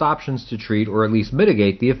developed options to treat or at least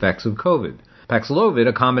mitigate the effects of COVID. Paxlovid,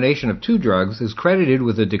 a combination of 2 drugs, is credited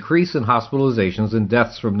with a decrease in hospitalizations and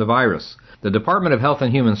deaths from the virus. The Department of Health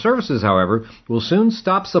and Human Services, however, will soon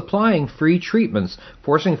stop supplying free treatments,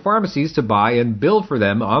 forcing pharmacies to buy and bill for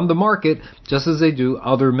them on the market just as they do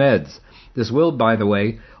other meds. This will, by the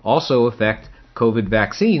way, also affect COVID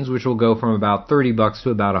vaccines, which will go from about $30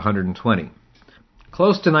 to about $120.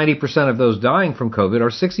 Close to 90% of those dying from COVID are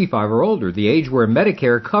 65 or older, the age where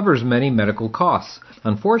Medicare covers many medical costs.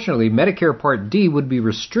 Unfortunately, Medicare Part D would be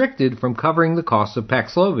restricted from covering the cost of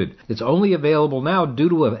Paxlovid. It's only available now due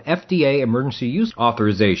to an FDA emergency use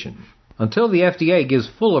authorization. Until the FDA gives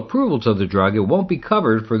full approval to the drug, it won't be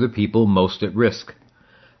covered for the people most at risk.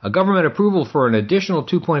 A government approval for an additional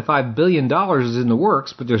 $2.5 billion is in the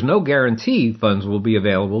works, but there's no guarantee funds will be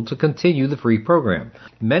available to continue the free program.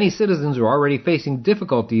 Many citizens are already facing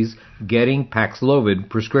difficulties getting Paxlovid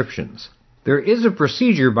prescriptions. There is a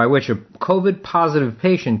procedure by which a COVID-positive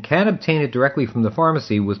patient can obtain it directly from the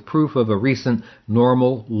pharmacy with proof of a recent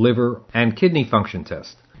normal liver and kidney function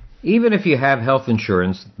test. Even if you have health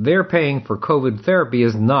insurance, their paying for COVID therapy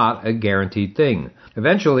is not a guaranteed thing.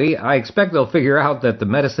 Eventually, I expect they'll figure out that the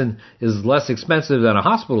medicine is less expensive than a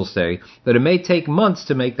hospital stay, but it may take months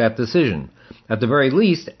to make that decision. At the very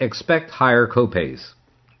least, expect higher copays.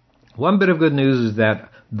 One bit of good news is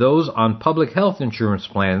that those on public health insurance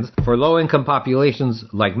plans for low-income populations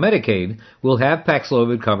like Medicaid will have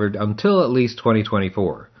Paxlovid covered until at least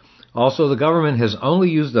 2024. Also, the government has only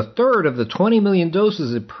used a third of the 20 million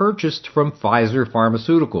doses it purchased from Pfizer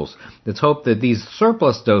Pharmaceuticals. It's hoped that these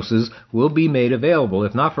surplus doses will be made available,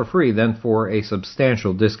 if not for free, then for a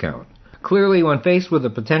substantial discount. Clearly, when faced with a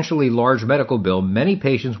potentially large medical bill, many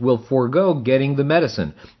patients will forego getting the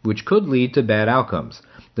medicine, which could lead to bad outcomes.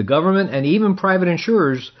 The government and even private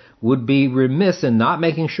insurers would be remiss in not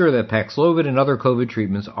making sure that Paxlovid and other COVID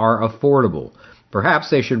treatments are affordable. Perhaps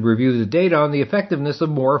they should review the data on the effectiveness of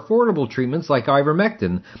more affordable treatments like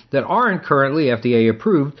ivermectin that aren't currently FDA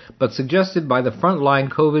approved but suggested by the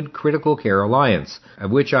Frontline COVID Critical Care Alliance,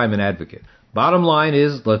 of which I'm an advocate. Bottom line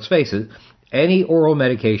is, let's face it, any oral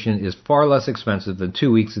medication is far less expensive than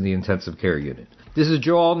 2 weeks in the intensive care unit. This is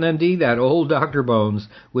Joe Alton, MD, that old Dr. Bones,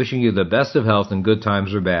 wishing you the best of health in good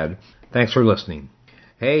times or bad. Thanks for listening.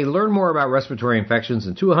 Hey, learn more about respiratory infections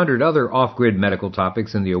and 200 other off-grid medical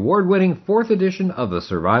topics in the award-winning 4th edition of the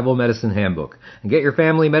Survival Medicine Handbook. And get your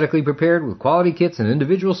family medically prepared with quality kits and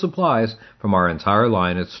individual supplies from our entire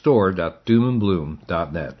line at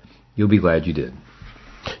store.doomandbloom.net. You'll be glad you did.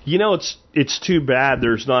 You know, it's too bad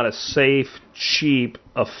there's not a safe, cheap,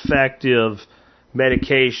 effective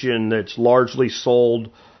medication that's largely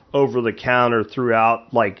sold over the counter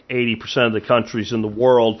throughout like 80% of the countries in the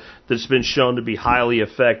world that's been shown to be highly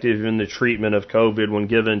effective in the treatment of COVID when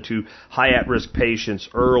given to high at-risk patients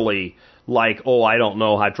early, like,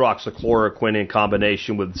 hydroxychloroquine in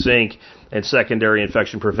combination with zinc and secondary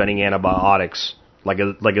infection-preventing antibiotics like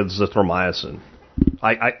azithromycin.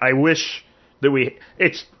 I wish that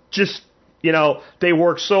it's just, they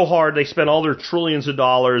worked so hard, they spent all their trillions of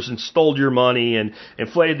dollars and stole your money and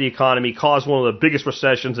inflated the economy, caused one of the biggest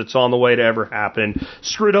recessions that's on the way to ever happen,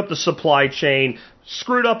 screwed up the supply chain,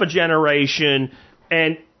 screwed up a generation,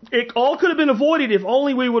 and it all could have been avoided if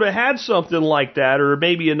only we would have had something like that, or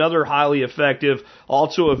maybe another highly effective,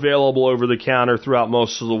 also available over the counter throughout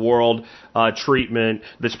most of the world, treatment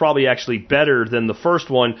that's probably actually better than the first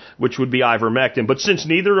one, which would be ivermectin. But since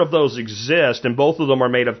neither of those exist, and both of them are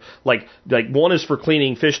made of, like one is for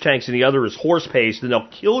cleaning fish tanks and the other is horse paste, and they'll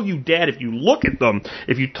kill you dead if you look at them.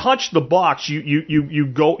 If you touch the box,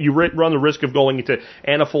 you run the risk of going into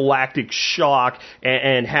anaphylactic shock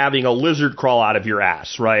and having a lizard crawl out of your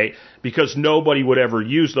ass, right? Because nobody would ever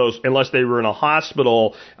use those unless they were in a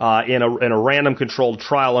hospital in a random controlled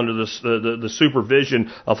trial under the supervision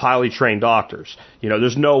of highly trained doctors.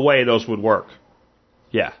 There's no way those would work.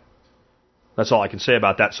 Yeah. That's all I can say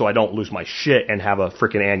about that, so I don't lose my shit and have a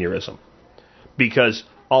freaking aneurysm. Because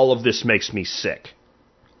all of this makes me sick.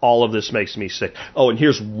 All of this makes me sick. Oh, and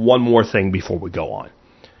here's one more thing before we go on.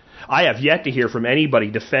 I have yet to hear from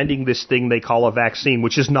anybody defending this thing they call a vaccine,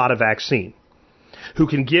 which is not a vaccine, who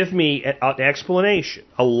can give me an explanation,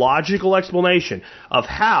 a logical explanation of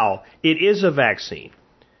how it is a vaccine.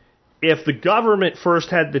 If the government first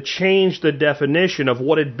had to change the definition of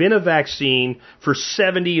what had been a vaccine for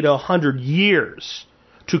 70 to 100 years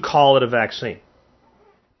to call it a vaccine.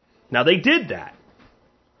 Now, they did that.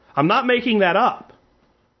 I'm not making that up.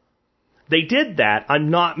 They did that. I'm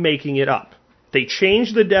not making it up. They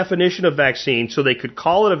changed the definition of vaccine so they could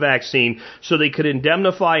call it a vaccine, so they could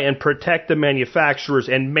indemnify and protect the manufacturers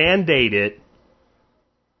and mandate it,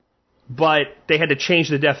 but they had to change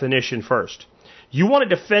the definition first. You want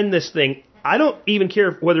to defend this thing, I don't even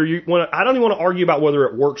care whether I don't even want to argue about whether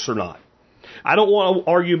it works or not. I don't want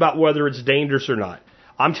to argue about whether it's dangerous or not.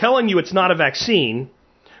 I'm telling you it's not a vaccine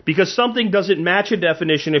because something doesn't match a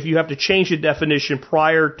definition if you have to change the definition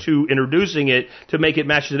prior to introducing it to make it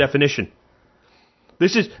match the definition.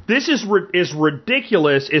 This is as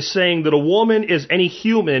ridiculous as saying that a woman is any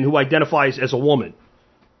human who identifies as a woman.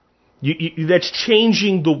 That's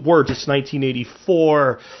changing the words. It's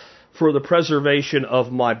 1984. For the preservation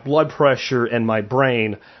of my blood pressure and my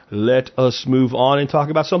brain, let us move on and talk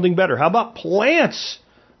about something better. How about plants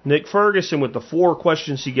Nick Ferguson with the 4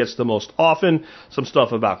 questions he gets the most often, some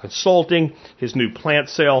stuff about consulting, his new plant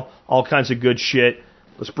sale, all kinds of good shit.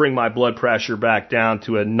 Let's bring my blood pressure back down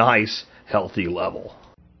to a nice, healthy level.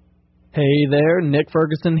 Hey there, Nick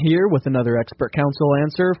Ferguson here with another Expert Council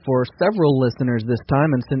answer for several listeners this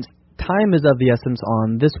time, and since time is of the essence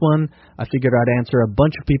on this one, I figured I'd answer a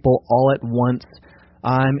bunch of people all at once.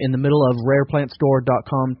 I'm in the middle of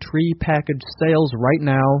rareplantstore.com tree package sales right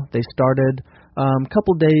now. They started a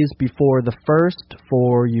couple days before the first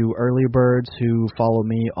for you early birds who follow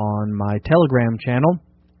me on my Telegram channel.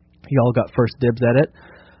 You all got first dibs at it.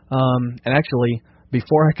 And actually,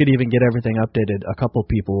 before I could even get everything updated, a couple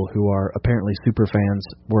people who are apparently super fans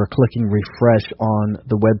were clicking refresh on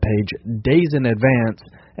the webpage days in advance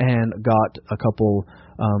and got a couple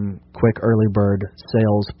quick early bird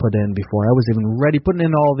sales put in before I was even ready putting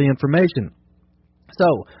in all the information.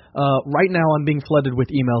 So, right now I'm being flooded with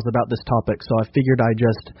emails about this topic, so I figured I'd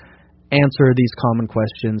just answer these common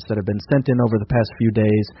questions that have been sent in over the past few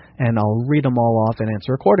days, and I'll read them all off and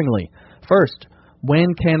answer accordingly. First,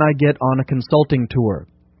 when can I get on a consulting tour?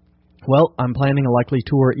 Well, I'm planning a likely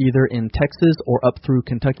tour either in Texas or up through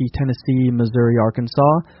Kentucky, Tennessee, Missouri,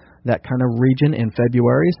 Arkansas, that kind of region in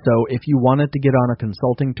February. So if you wanted to get on a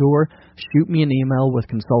consulting tour, shoot me an email with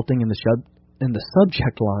consulting in the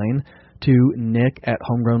subject line to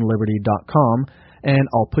nick@homegrownliberty.com, and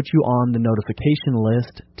I'll put you on the notification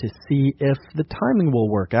list to see if the timing will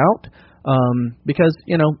work out. Because,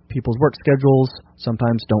 you know, people's work schedules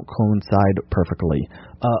sometimes don't coincide perfectly.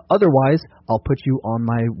 Otherwise, I'll put you on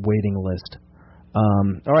my waiting list.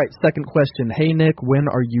 All right, second question. Hey, Nick, when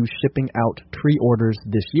are you shipping out tree orders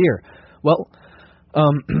this year? Well,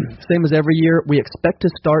 same as every year, we expect to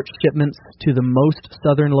start shipments to the most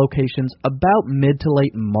southern locations about mid to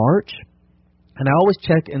late March. And I always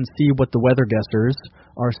check and see what the weather guessers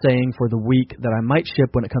are saying for the week that I might ship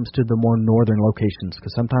when it comes to the more northern locations,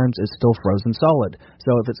 because sometimes it's still frozen solid.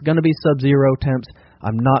 So if it's going to be sub-zero temps,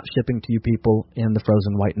 I'm not shipping to you people in the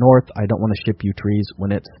frozen white north. I don't want to ship you trees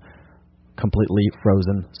when it's completely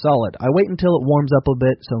frozen solid. I wait until it warms up a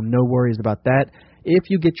bit, so no worries about that. If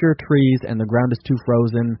you get your trees and the ground is too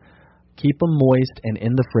frozen, keep them moist and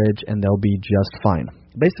in the fridge, and they'll be just fine.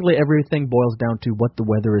 Basically, everything boils down to what the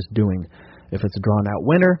weather is doing. If it's a drawn-out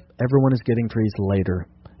winter, everyone is getting trees later.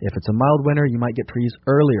 If it's a mild winter, you might get trees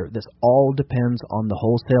earlier. This all depends on the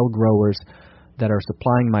wholesale growers that are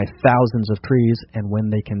supplying my thousands of trees and when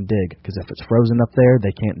they can dig. Because if it's frozen up there,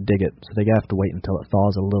 they can't dig it. So they have to wait until it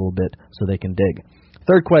thaws a little bit so they can dig.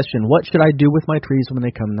 Third question, what should I do with my trees when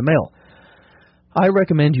they come in the mail? I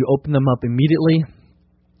recommend you open them up immediately.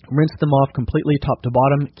 Rinse them off completely top to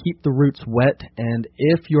bottom, keep the roots wet, and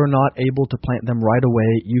if you're not able to plant them right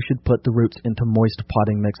away, you should put the roots into moist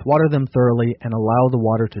potting mix. Water them thoroughly and allow the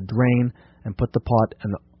water to drain and put the pot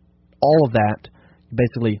and all of that.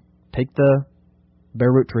 Basically, take the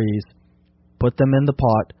bare root trees, put them in the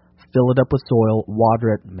pot, fill it up with soil, water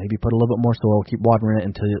it, maybe put a little bit more soil, keep watering it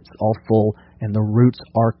until it's all full, and the roots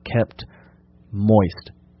are kept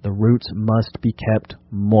moist. The roots must be kept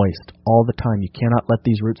moist all the time. You cannot let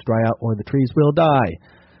these roots dry out or the trees will die.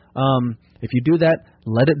 If you do that,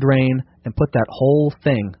 let it drain and put that whole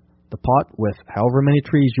thing, the pot with however many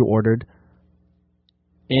trees you ordered,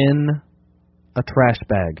 in a trash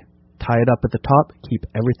bag. Tie it up at the top, keep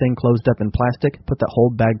everything closed up in plastic, put that whole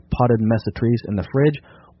bag potted mess of trees in the fridge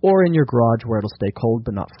or in your garage where it'll stay cold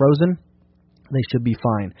but not frozen. They should be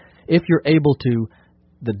fine. If you're able to,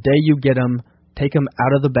 the day you get them, take them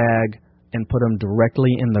out of the bag and put them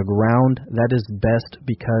directly in the ground. That is best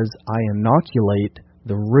because I inoculate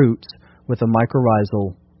the roots with a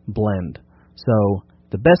mycorrhizal blend. So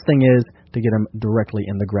the best thing is to get them directly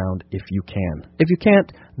in the ground if you can. If you can't,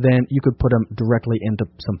 then you could put them directly into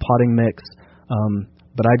some potting mix.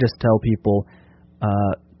 But I just tell people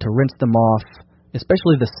to rinse them off,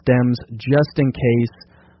 especially the stems, just in case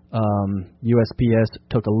USPS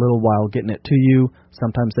took a little while getting it to you.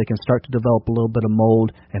 Sometimes they can start to develop a little bit of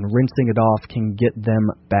mold, and rinsing it off can get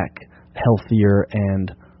them back healthier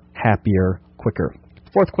and happier quicker.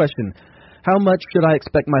 Fourth question, how much should I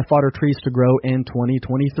expect my fodder trees to grow in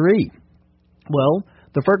 2023? Well,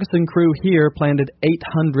 the Ferguson crew here planted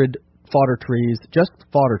 800 fodder trees, just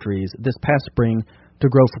fodder trees, this past spring to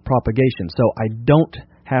grow for propagation. So I don't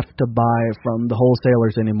have to buy from the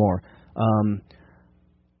wholesalers anymore.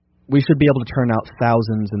 We should be able to turn out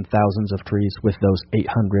thousands and thousands of trees with those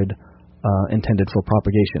 800 intended for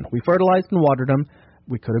propagation. We fertilized and watered them.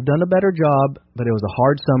 We could have done a better job, but it was a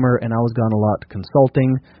hard summer and I was gone a lot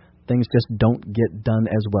consulting. Things just don't get done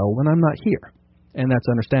as well when I'm not here, and that's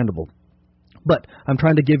understandable. But I'm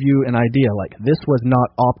trying to give you an idea, like this was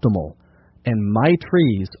not optimal. And my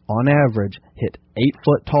trees, on average, hit 8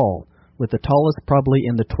 foot tall, with the tallest probably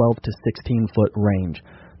in the 12 to 16 foot range.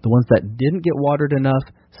 The ones that didn't get watered enough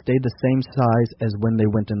stayed the same size as when they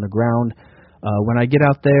went in the ground. When I get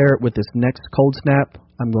out there with this next cold snap,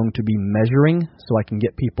 I'm going to be measuring so I can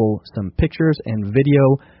get people some pictures and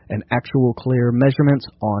video and actual clear measurements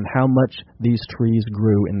on how much these trees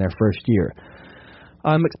grew in their first year.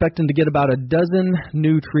 I'm expecting to get about a dozen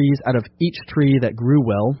new trees out of each tree that grew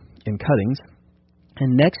well in cuttings.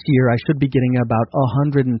 And next year I should be getting about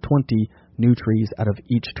 120 new trees out of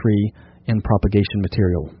each tree in propagation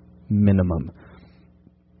material, minimum.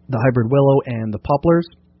 The hybrid willow and the poplars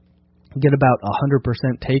get about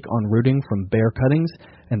 100% take on rooting from bare cuttings,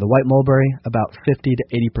 and the white mulberry about 50 to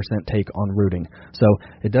 80% take on rooting. So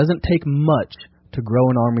it doesn't take much to grow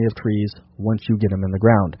an army of trees once you get them in the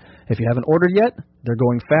ground. If you haven't ordered yet, they're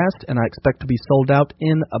going fast, and I expect to be sold out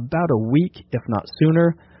in about a week, if not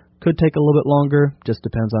sooner. Could take a little bit longer, just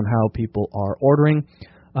depends on how people are ordering.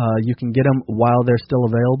 You can get them while they're still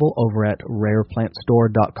available over at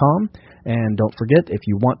rareplantstore.com. And don't forget, if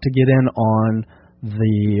you want to get in on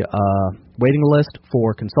the waiting list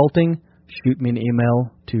for consulting, shoot me an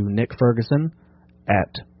email to Nick Ferguson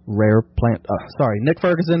at Nick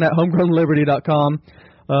Ferguson at homegrownliberty.com.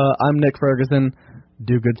 I'm Nick Ferguson.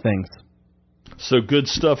 Do good things. So good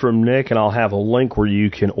stuff from Nick, and I'll have a link where you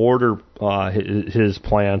can order his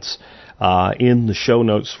plants in the show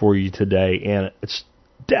notes for you today. And it's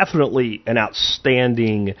definitely an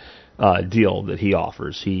outstanding deal that he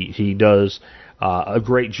offers. He does a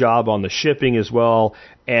great job on the shipping as well.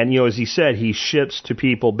 And, as he said, he ships to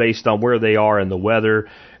people based on where they are in the weather.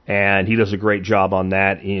 And he does a great job on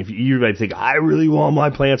that. And if you might think, I really want my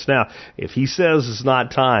plants now. If he says it's not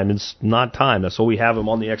time, it's not time. That's why we have him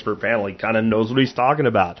on the expert panel. He kind of knows what he's talking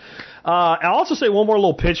about. I'll also say one more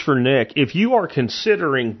little pitch for Nick. If you are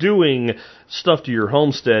considering doing stuff to your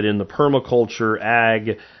homestead in the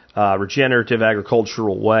permaculture, regenerative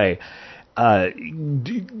agricultural way,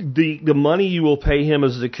 the money you will pay him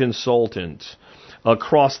as a consultant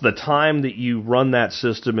across the time that you run that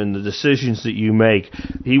system and the decisions that you make,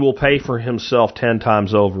 he will pay for himself 10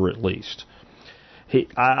 times over at least.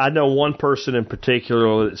 I know one person in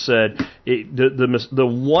particular that said the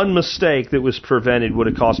one mistake that was prevented would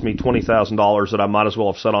have cost me $20,000 that I might as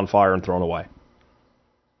well have set on fire and thrown away.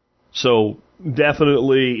 So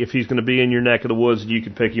definitely, if he's going to be in your neck of the woods and you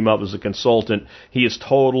can pick him up as a consultant, he is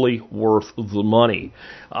totally worth the money.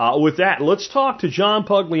 With that, let's talk to John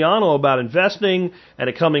Pugliano about investing and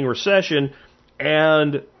a coming recession,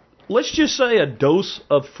 and let's just say a dose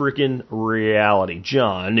of freaking reality.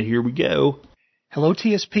 John, here we go. Hello,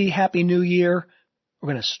 TSP. Happy New Year.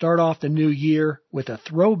 We're going to start off the new year with a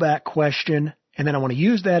throwback question, and then I want to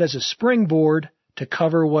use that as a springboard to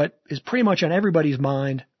cover what is pretty much on everybody's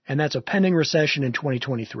mind, and that's a pending recession in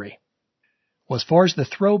 2023. Well, as far as the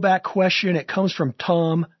throwback question, it comes from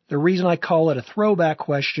Tom. The reason I call it a throwback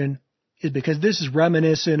question is because this is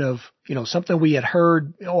reminiscent of, something we had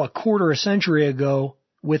heard, a quarter a century ago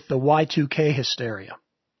with the Y2K hysteria.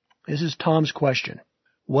 This is Tom's question.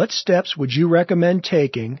 What steps would you recommend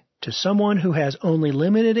taking to someone who has only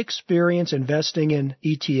limited experience investing in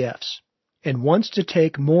ETFs and wants to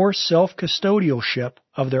take more self-custodialship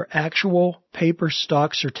of their actual paper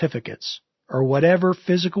stock certificates, or whatever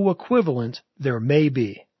physical equivalent there may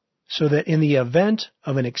be, so that in the event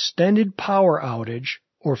of an extended power outage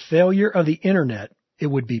or failure of the internet, it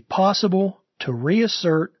would be possible to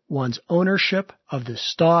reassert one's ownership of the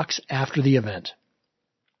stocks after the event?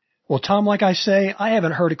 Well, Tom, like I say, I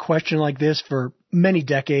haven't heard a question like this for many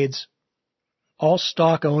decades. All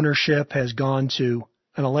stock ownership has gone to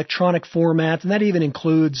an electronic format, and that even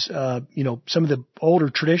includes, some of the older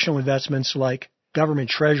traditional investments like government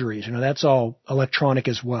treasuries. That's all electronic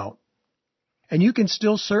as well. And you can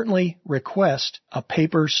still certainly request a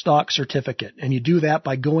paper stock certificate, and you do that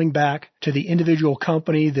by going back to the individual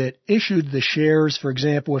company that issued the shares. For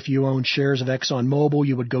example, if you own shares of ExxonMobil,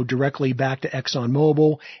 you would go directly back to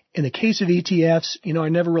ExxonMobil. In the case of ETFs, I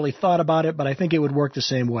never really thought about it, but I think it would work the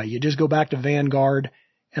same way. You just go back to Vanguard,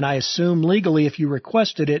 and I assume legally if you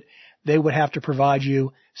requested it, they would have to provide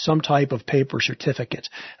you some type of paper certificate.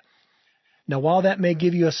 Now, while that may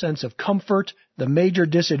give you a sense of comfort, the major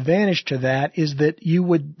disadvantage to that is that you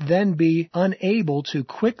would then be unable to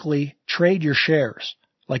quickly trade your shares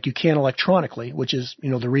like you can electronically, which is,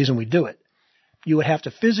 the reason we do it. You would have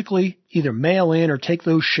to physically either mail in or take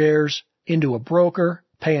those shares into a broker,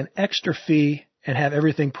 pay an extra fee, and have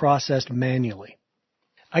everything processed manually.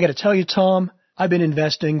 I got to tell you, Tom, I've been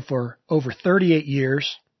investing for over 38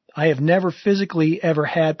 years. I have never physically ever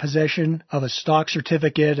had possession of a stock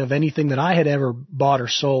certificate of anything that I had ever bought or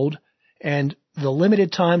sold. And the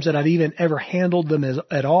limited times that I've even ever handled them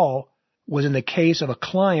at all was in the case of a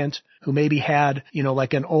client who maybe had,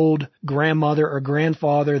 like an old grandmother or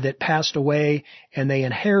grandfather that passed away and they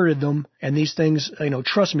inherited them. And these things,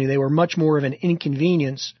 trust me, they were much more of an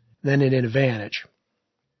inconvenience than an advantage.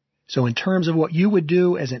 So in terms of what you would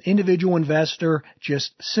do as an individual investor,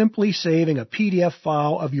 just simply saving a PDF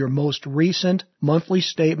file of your most recent monthly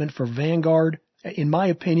statement for Vanguard, in my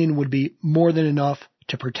opinion, would be more than enough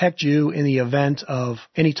to protect you in the event of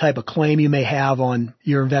any type of claim you may have on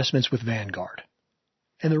your investments with Vanguard.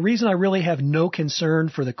 And the reason I really have no concern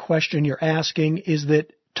for the question you're asking is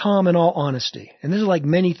that, Tom, in all honesty, and this is like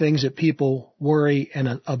many things that people worry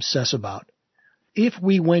and obsess about, if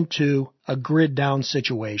we went to a grid down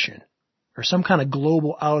situation or some kind of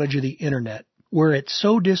global outage of the internet where it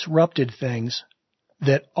so disrupted things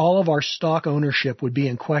that all of our stock ownership would be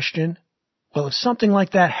in question, well, if something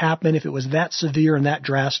like that happened, if it was that severe and that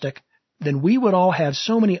drastic, then we would all have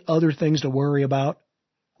so many other things to worry about,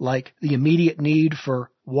 like the immediate need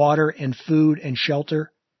for water and food and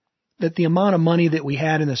shelter, that the amount of money that we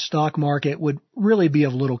had in the stock market would really be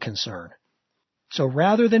of little concern. So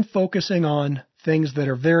rather than focusing on things that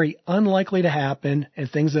are very unlikely to happen and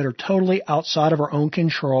things that are totally outside of our own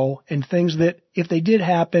control and things that, if they did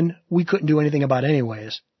happen, we couldn't do anything about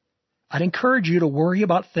anyways, I'd encourage you to worry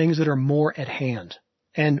about things that are more at hand.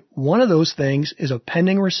 And one of those things is a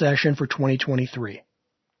pending recession for 2023.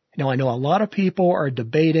 Now, I know a lot of people are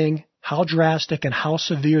debating how drastic and how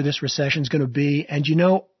severe this recession is going to be, and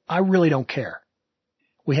I really don't care.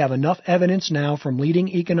 We have enough evidence now from leading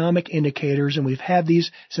economic indicators, and we've had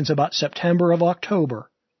these since about September of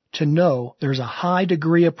October, to know there's a high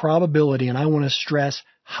degree of probability, and I want to stress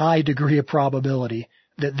high degree of probability,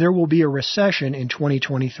 that there will be a recession in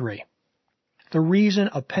 2023. The reason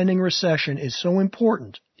a pending recession is so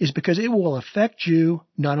important is because it will affect you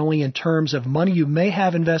not only in terms of money you may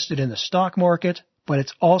have invested in the stock market, but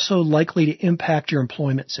it's also likely to impact your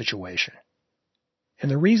employment situation. And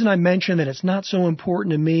the reason I mention that it's not so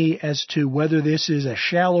important to me as to whether this is a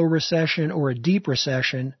shallow recession or a deep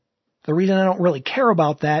recession, the reason I don't really care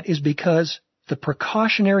about that is because the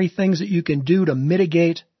precautionary things that you can do to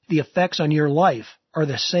mitigate the effects on your life are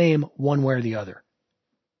the same one way or the other.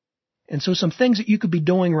 And so some things that you could be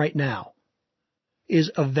doing right now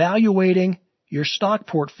is evaluating your stock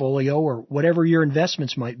portfolio or whatever your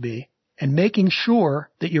investments might be and making sure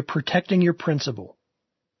that you're protecting your principal.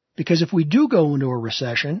 Because if we do go into a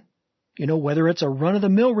recession, whether it's a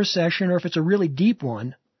run-of-the-mill recession or if it's a really deep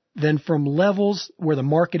one, then from levels where the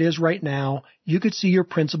market is right now, you could see your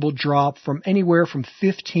principal drop from anywhere from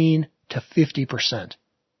 15 to 50%.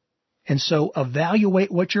 And so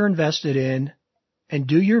evaluate what you're invested in and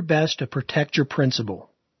do your best to protect your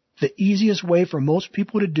principal. The easiest way for most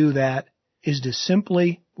people to do that is to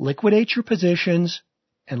simply liquidate your positions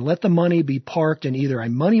and let the money be parked in either a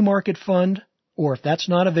money market fund or, if that's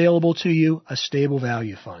not available to you, a stable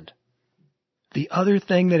value fund. The other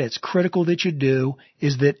thing that it's critical that you do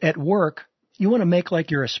is that at work, you want to make like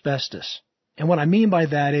you're asbestos. And what I mean by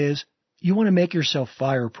that is you want to make yourself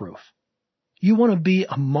fireproof. You want to be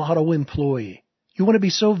a model employee. You want to be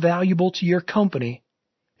so valuable to your company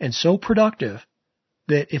and so productive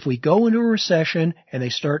that if we go into a recession and they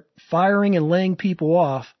start firing and laying people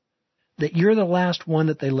off, that you're the last one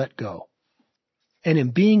that they let go. And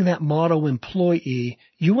in being that model employee,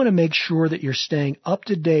 you want to make sure that you're staying up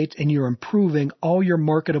to date and you're improving all your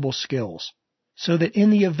marketable skills so that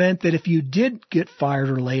in the event that if you did get fired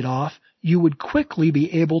or laid off, you would quickly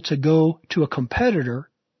be able to go to a competitor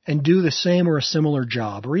and do the same or a similar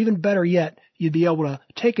job. Or even better yet, you'd be able to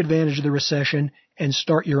take advantage of the recession and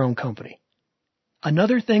start your own company.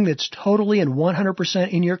 Another thing that's totally and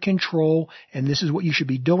 100% in your control, and this is what you should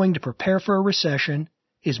be doing to prepare for a recession,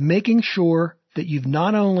 is making sure that you've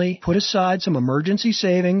not only put aside some emergency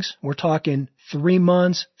savings, we're talking 3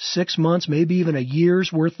 months, 6 months, maybe even a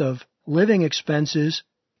year's worth of living expenses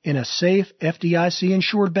in a safe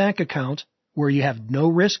FDIC-insured bank account where you have no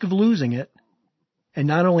risk of losing it, and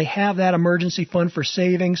not only have that emergency fund for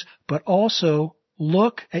savings, but also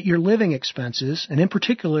look at your living expenses, and in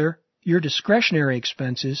particular, your discretionary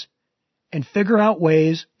expenses, and figure out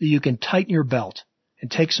ways that you can tighten your belt and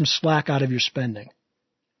take some slack out of your spending.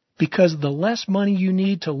 Because the less money you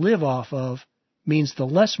need to live off of means the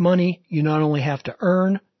less money you not only have to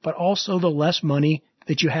earn, but also the less money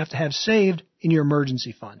that you have to have saved in your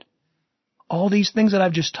emergency fund. All these things that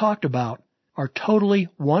I've just talked about are totally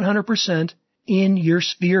 100% in your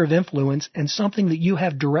sphere of influence and something that you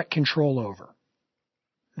have direct control over.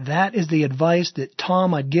 That is the advice that,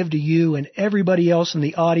 Tom, I'd give to you and everybody else in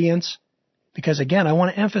the audience, because again, I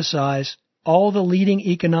want to emphasize all the leading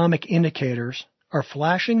economic indicators are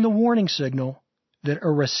flashing the warning signal that a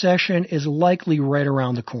recession is likely right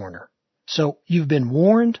around the corner. So you've been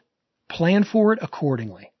warned, plan for it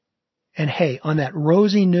accordingly. And hey, on that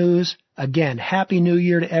rosy news, again, Happy New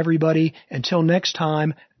Year to everybody. Until next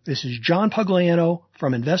time, this is John Pugliano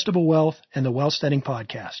from Investable Wealth and the Wealthsteading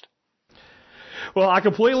Podcast. Well, I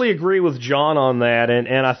completely agree with John on that,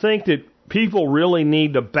 and I think that people really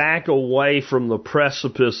need to back away from the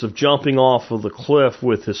precipice of jumping off of the cliff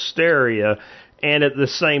with hysteria, and at the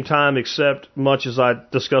same time, except much as I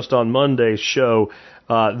discussed on Monday's show,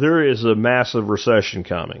 there is a massive recession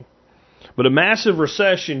coming. But a massive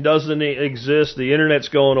recession doesn't exist. The internet's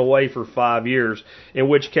going away for 5 years, in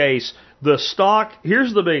which case the stock,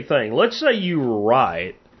 here's the big thing. Let's say you were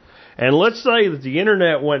right, and let's say that the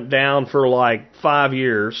internet went down for like 5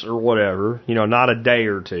 years or whatever, not a day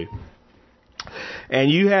or two. And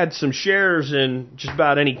you had some shares in just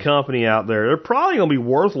about any company out there. They're probably going to be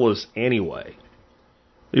worthless anyway.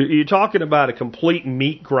 You're talking about a complete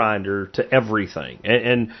meat grinder to everything.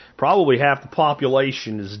 And probably half the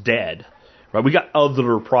population is dead. Right? We got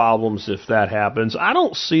other problems if that happens. I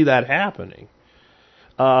don't see that happening.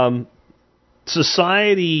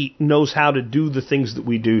 Society knows how to do the things that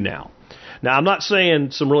we do now. Now, I'm not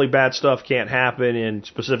saying some really bad stuff can't happen in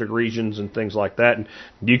specific regions and things like that, and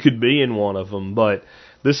you could be in one of them, but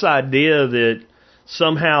this idea that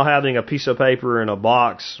somehow having a piece of paper in a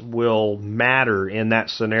box will matter in that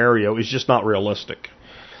scenario is just not realistic.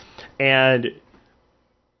 And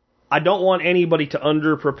I don't want anybody to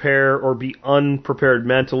underprepare or be unprepared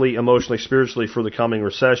mentally, emotionally, spiritually for the coming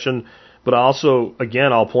recession. But also,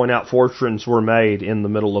 again, I'll point out fortunes were made in the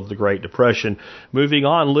middle of the Great Depression. Moving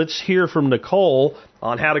on, let's hear from Nicole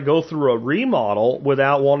on how to go through a remodel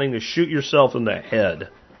without wanting to shoot yourself in the head.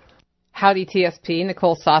 Howdy, TSP.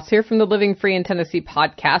 Nicole Sauce here from the Living Free in Tennessee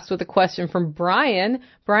podcast with a question from Brian.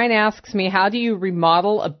 Brian asks me, how do you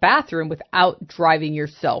remodel a bathroom without driving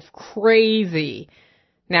yourself crazy?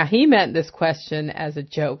 Now, he meant this question as a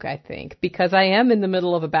joke, I think, because I am in the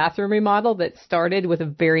middle of a bathroom remodel that started with a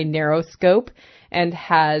very narrow scope and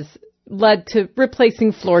has led to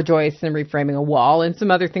replacing floor joists and reframing a wall and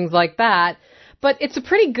some other things like that. But it's a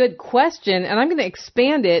pretty good question, and I'm going to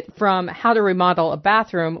expand it from how to remodel a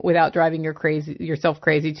bathroom without driving yourself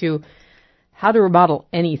crazy to how to remodel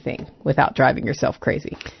anything without driving yourself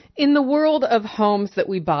crazy. In the world of homes that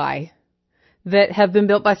we buy that have been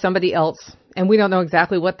built by somebody else, and we don't know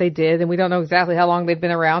exactly what they did, and we don't know exactly how long they've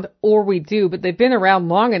been around, or we do, but they've been around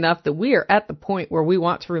long enough that we are at the point where we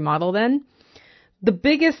want to remodel them. The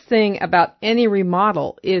biggest thing about any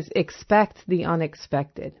remodel is expect the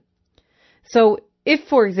unexpected. So if,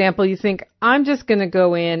 for example, you think, I'm just going to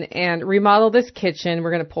go in and remodel this kitchen,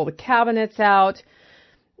 we're going to pull the cabinets out,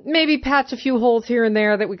 maybe patch a few holes here and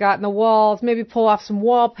there that we got in the walls, maybe pull off some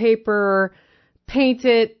wallpaper, paint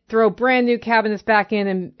it, throw brand new cabinets back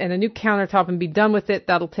in and a new countertop and be done with it.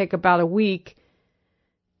 That'll take about a week.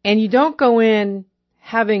 And you don't go in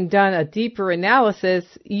having done a deeper analysis,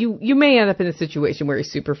 you may end up in a situation where you're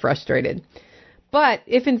super frustrated. But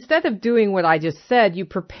if instead of doing what I just said, you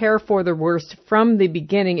prepare for the worst from the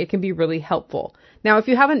beginning, it can be really helpful. Now, if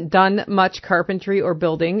you haven't done much carpentry or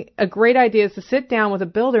building, a great idea is to sit down with a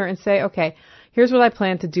builder and say, okay, here's what I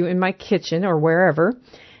plan to do in my kitchen or wherever.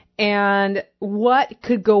 And what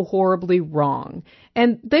could go horribly wrong?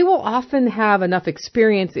 And they will often have enough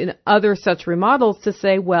experience in other such remodels to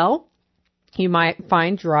say, well, you might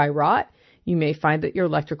find dry rot. You may find that your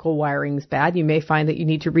electrical wiring is bad. You may find that you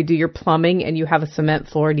need to redo your plumbing and you have a cement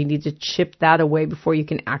floor and you need to chip that away before you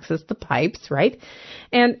can access the pipes, right?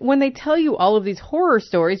 And when they tell you all of these horror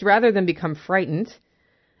stories, rather than become frightened,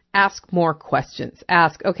 ask more questions.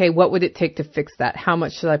 Ask, okay, what would it take to fix that? How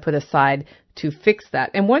much should I put aside to fix that?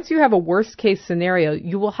 And once you have a worst case scenario,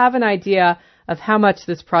 you will have an idea of how much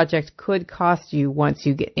this project could cost you once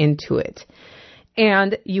you get into it.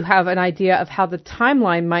 And you have an idea of how the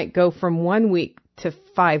timeline might go from 1 week to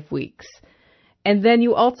 5 weeks. And then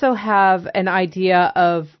you also have an idea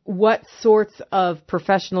of what sorts of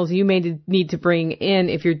professionals you may need to bring in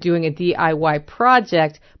if you're doing a DIY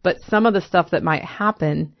project, but some of the stuff that might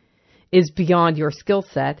happen is beyond your skill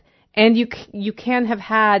set. And you can have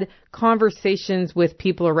had conversations with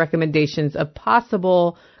people or recommendations of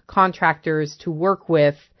possible contractors to work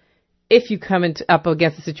with if you come up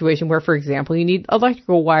against a situation where, for example, you need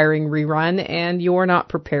electrical wiring rerun and you're not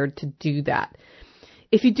prepared to do that.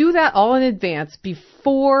 If you do that all in advance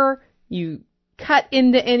before you cut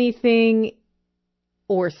into anything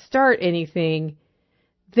or start anything,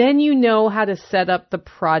 then you know how to set up the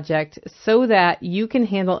project so that you can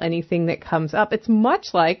handle anything that comes up. It's much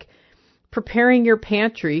like preparing your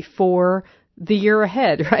pantry for the year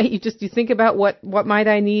ahead, right? You think about what might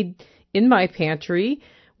I need in my pantry?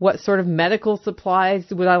 What sort of medical supplies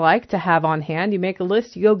would I like to have on hand? You make a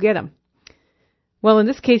list, you go get them. Well, in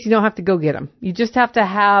this case, you don't have to go get them. You just have to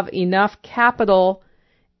have enough capital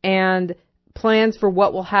and plans for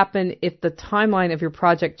what will happen if the timeline of your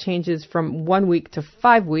project changes from 1 week to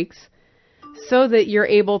 5 weeks, so that you're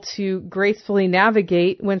able to gracefully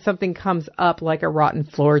navigate when something comes up like a rotten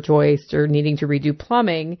floor joist or needing to redo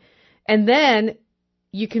plumbing. And then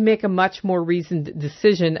you can make a much more reasoned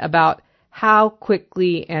decision about how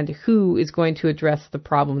quickly and who is going to address the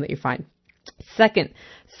problem that you find. Second,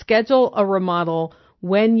 schedule a remodel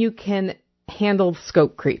when you can handle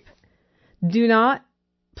scope creep. Do not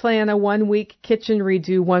plan a 1 week kitchen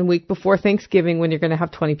redo 1 week before Thanksgiving when you're going to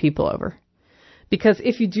have 20 people over. Because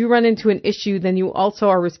if you do run into an issue, then you also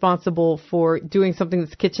are responsible for doing something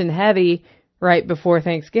that's kitchen heavy right before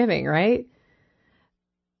Thanksgiving, right?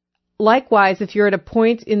 Likewise, if you're at a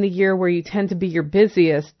point in the year where you tend to be your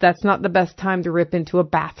busiest, that's not the best time to rip into a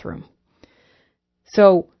bathroom.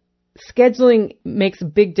 So scheduling makes a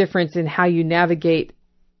big difference in how you navigate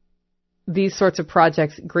these sorts of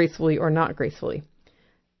projects gracefully or not gracefully.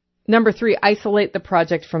 Number 3, isolate the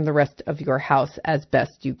project from the rest of your house as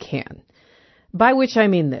best you can. By which I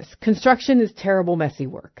mean this. Construction is terrible, messy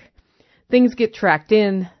work. Things get tracked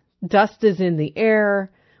in, dust is in the air,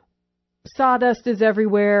 sawdust is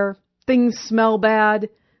everywhere, things smell bad,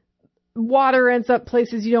 water ends up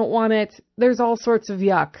places you don't want it. There's all sorts of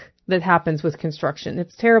yuck that happens with construction.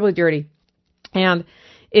 It's terribly dirty. And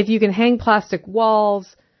if you can hang plastic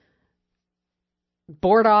walls,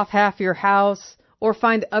 board off half your house, or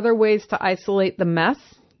find other ways to isolate the mess,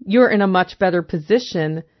 you're in a much better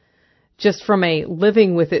position just from a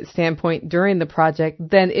living with it standpoint during the project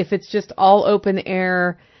than if it's just all open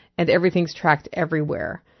air and everything's tracked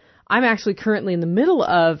everywhere. I'm actually currently in the middle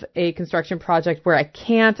of a construction project where I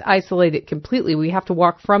can't isolate it completely. We have to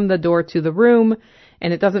walk from the door to the room,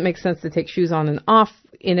 and it doesn't make sense to take shoes on and off,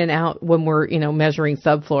 in and out when we're, measuring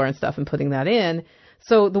subfloor and stuff and putting that in.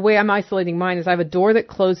 So the way I'm isolating mine is I have a door that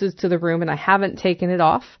closes to the room and I haven't taken it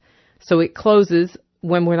off. So it closes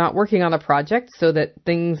when we're not working on a project so that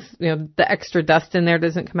things, the extra dust in there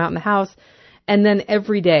doesn't come out in the house. And then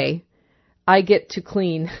every day I get to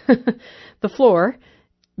clean the floor,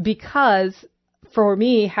 because for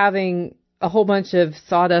me, having a whole bunch of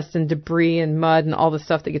sawdust and debris and mud and all the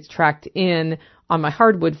stuff that gets tracked in on my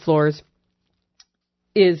hardwood floors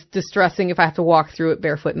is distressing if I have to walk through it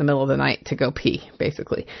barefoot in the middle of the night to go pee,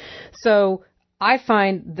 basically. So I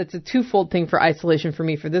find that's a twofold thing for isolation for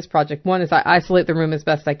me for this project. One is I isolate the room as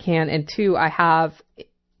best I can, and 2, I have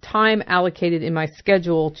time allocated in my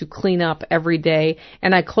schedule to clean up every day,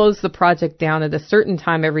 and I close the project down at a certain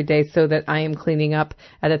time every day so that I am cleaning up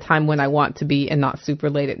at a time when I want to be and not super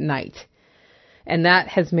late at night. And that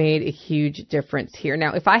has made a huge difference here.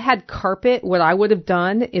 Now, if I had carpet, what I would have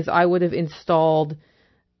done is I would have installed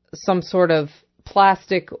some sort of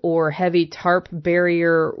plastic or heavy tarp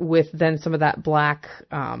barrier with then some of that black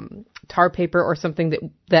tar paper or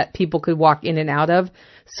something that people could walk in and out of,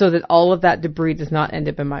 so that all of that debris does not end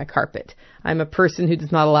up in my carpet. I'm a person who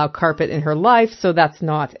does not allow carpet in her life, so that's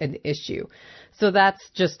not an issue. So that's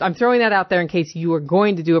just, I'm throwing that out there in case you are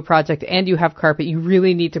going to do a project and you have carpet. You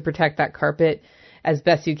really need to protect that carpet as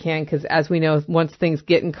best you can, because as we know, once things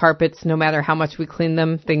get in carpets, no matter how much we clean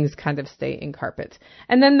them, things kind of stay in carpets.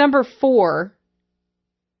 And then number 4,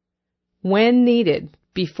 when needed,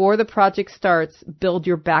 before the project starts, build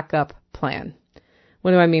your backup plan.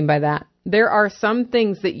 What do I mean by that? There are some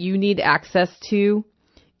things that you need access to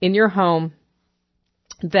in your home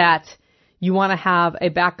that you want to have a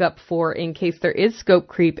backup for in case there is scope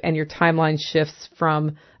creep and your timeline shifts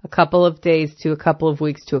from a couple of days to a couple of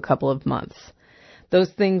weeks to a couple of months.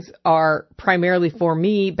 Those things are primarily for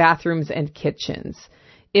me, bathrooms and kitchens.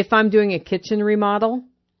 If I'm doing a kitchen remodel,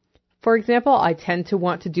 for example, I tend to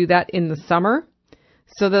want to do that in the summer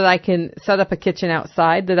so that I can set up a kitchen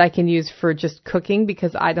outside that I can use for just cooking,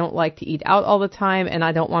 because I don't like to eat out all the time and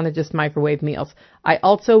I don't want to just microwave meals. I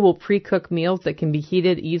also will pre-cook meals that can be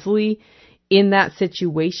heated easily in that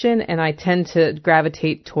situation, and I tend to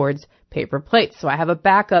gravitate towards paper plates. So I have a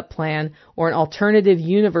backup plan or an alternative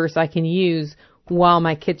universe I can use while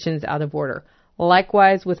my kitchen's out of order.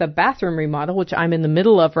 Likewise with a bathroom remodel, which I'm in the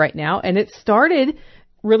middle of right now, and it started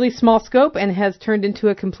really small scope and has turned into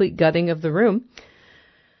a complete gutting of the room.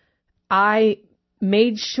 I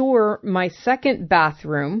made sure my second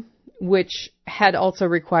bathroom, which had also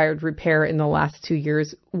required repair in the last 2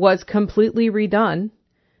 years, was completely redone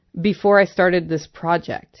before I started this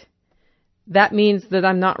project. that means that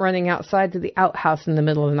I'm not running outside to the outhouse in the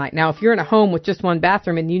middle of the night. Now, if you're in a home with just one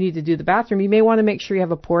bathroom and you need to do the bathroom, you may want to make sure you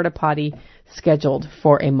have a porta potty scheduled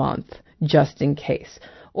for a month, just in case.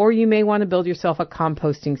 Or you may want to build yourself a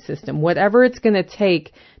composting system. Whatever it's going to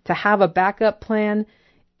take to have a backup plan,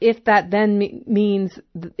 if that then means,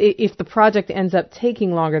 if the project ends up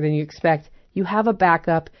taking longer than you expect, you have a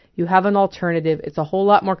backup, you have an alternative. It's a whole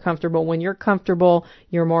lot more comfortable. When you're comfortable,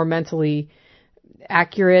 you're more mentally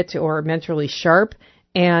accurate or mentally sharp,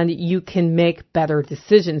 and you can make better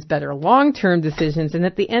decisions, better long-term decisions. And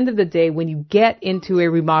at the end of the day, when you get into a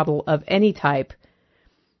remodel of any type,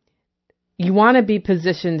 you want to be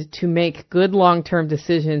positioned to make good long-term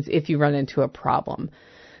decisions if you run into a problem.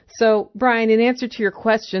 So, Brian, in answer to your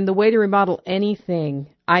question, the way to remodel anything,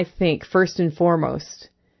 I think, first and foremost,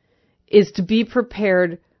 is to be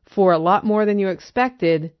prepared for a lot more than you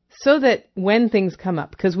expected so that when things come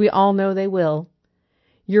up, because we all know they will,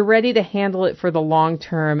 you're ready to handle it for the long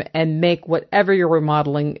term and make whatever you're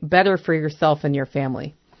remodeling better for yourself and your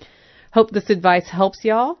family. Hope this advice helps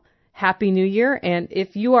y'all. Happy New Year. And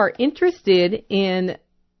if you are interested in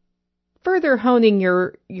further honing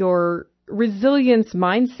your resilience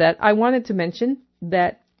mindset, I wanted to mention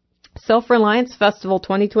that Self-Reliance Festival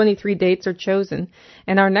 2023 dates are chosen,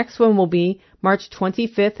 and our next one will be March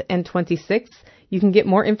 25th and 26th. You can get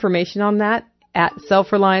more information on that at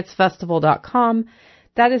selfreliancefestival.com.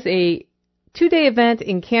 That is a 2-day event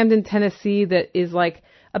in Camden, Tennessee that is like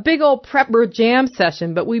a big old prepper jam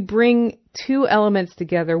session, but we bring two elements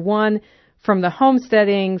together. One, from the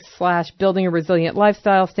homesteading / building a resilient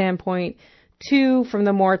lifestyle standpoint. Two, from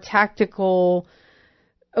the more tactical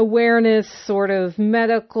awareness, sort of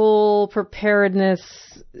medical preparedness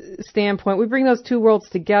standpoint. We bring those two worlds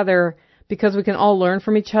together because we can all learn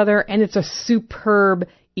from each other, and it's a superb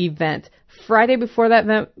event. Friday before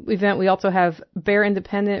that event, we also have Bear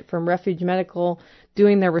Independent from Refuge Medical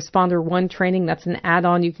doing their Responder 1 training. That's an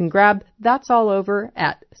add-on you can grab. That's all over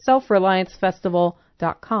at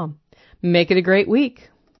selfreliancefestival.com. Make it a great week.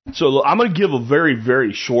 So I'm going to give a very,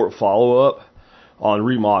 very short follow-up on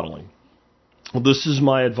remodeling. Well, this is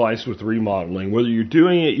my advice with remodeling. Whether you're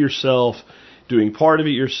doing it yourself, doing part of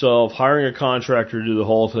it yourself, hiring a contractor to do the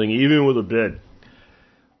whole thing, even with a bid,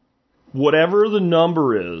 whatever the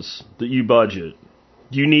number is that you budget,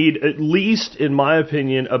 you need at least, in my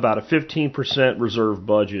opinion, about a 15% reserve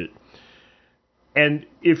budget. And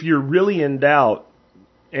if you're really in doubt,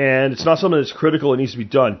 and it's not something that's critical, it needs to be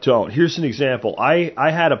done, don't. Here's an example. I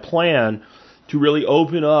had a plan to really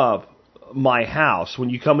open up my house. When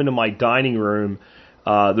you come into my dining room,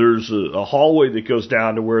 there's a hallway that goes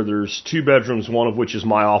down to where there's 2 bedrooms, one of which is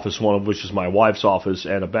my office, one of which is my wife's office,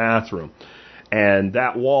 and a bathroom. And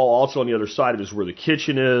that wall also on the other side of it is where the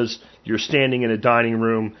kitchen is. You're standing in a dining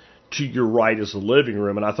room. To your right is the living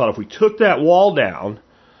room. And I thought if we took that wall down,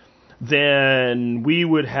 then we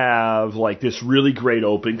would have like this really great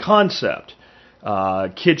open concept.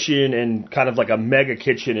 Kitchen and kind of like a mega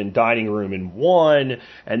kitchen and dining room in one.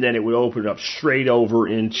 And then it would open up straight over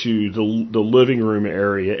into the living room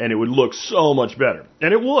area. And it would look so much better.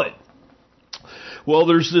 And it would. Well,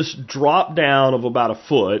 there's this drop down of about a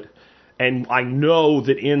foot. And I know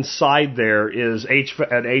that inside there is an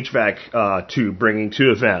HVAC tube bringing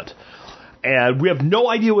to a vent. And we have no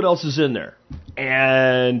idea what else is in there.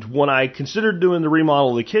 And when I considered doing the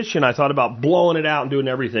remodel of the kitchen, I thought about blowing it out and doing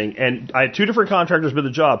everything. And I had 2 different contractors bid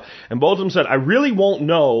the job. And both of them said, I really won't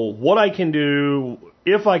know what I can do,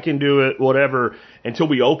 if I can do it, whatever, until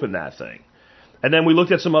we open that thing. And then we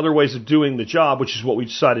looked at some other ways of doing the job, which is what we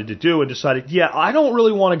decided to do, and decided, yeah, I don't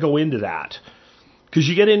really want to go into that. Because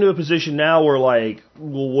you get into a position now where, like,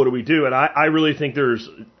 well, what do we do? And I really think there's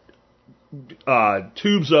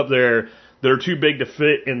tubes up there that are too big to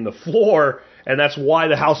fit in the floor, and that's why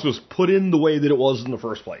the house was put in the way that it was in the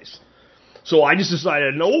first place. So I just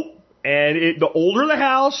decided, nope. And the older the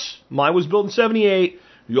house, mine was built in 78,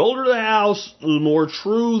 the older the house, the more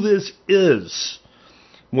true this is.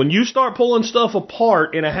 When you start pulling stuff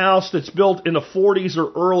apart in a house that's built in the 40s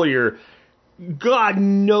or earlier, God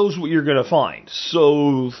knows what you're going to find.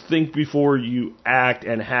 So think before you act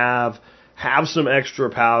and have some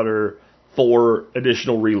extra powder for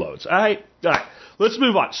additional reloads. All right. Let's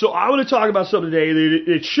move on. So I want to talk about something today that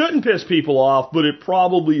it shouldn't piss people off, but it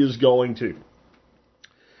probably is going to.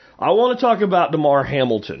 I want to talk about Damar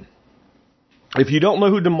Hamilton. If you don't know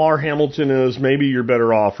who Damar Hamilton is, maybe you're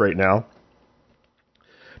better off right now.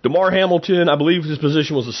 Damar Hamilton, I believe his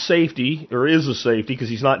position was a safety, or is a safety because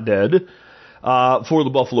he's not dead, for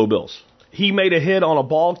the Buffalo Bills. He made a hit on a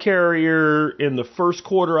ball carrier in the first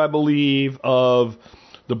quarter, I believe, of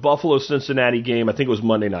the Buffalo-Cincinnati game. I think it was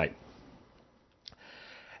Monday night.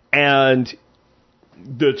 And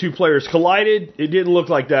the two players collided. It didn't look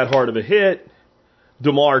like that hard of a hit.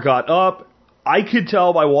 DeMar got up. I could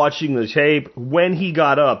tell by watching the tape, when he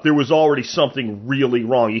got up, there was already something really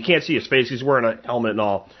wrong. You can't see his face. He's wearing a helmet and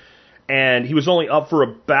all. And he was only up for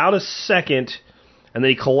about a second, and then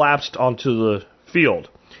he collapsed onto the field.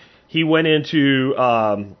 He went into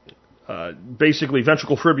basically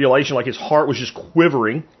ventricular fibrillation, like his heart was just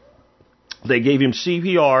quivering. They gave him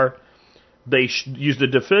CPR. They used a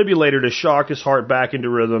defibrillator to shock his heart back into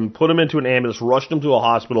rhythm, put him into an ambulance, rushed him to a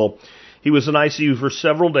hospital. He was in ICU for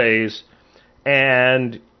several days,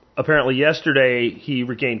 and apparently yesterday he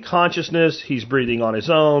regained consciousness. He's breathing on his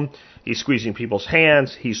own. He's squeezing people's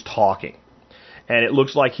hands. He's talking. And it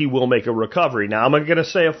looks like he will make a recovery. Now, I'm not going to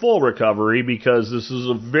say a full recovery because this is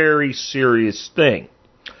a very serious thing.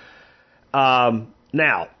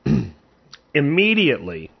 Now,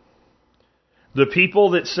 immediately, the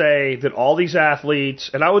people that say that all these athletes,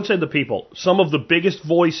 and I would say the people, some of the biggest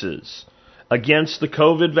voices against the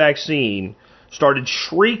COVID vaccine started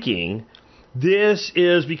shrieking, this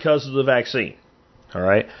is because of the vaccine. All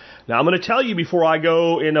right? Now, I'm going to tell you before I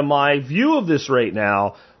go into my view of this right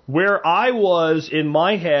now, where I was in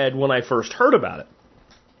my head when I first heard about it.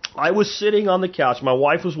 I was sitting on the couch. My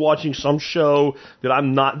wife was watching some show that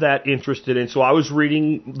I'm not that interested in, so I was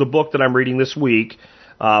reading the book that I'm reading this week,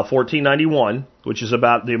 1491, which is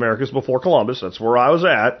about the Americas before Columbus. That's where I was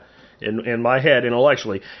at in my head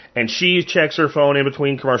intellectually. And she checks her phone in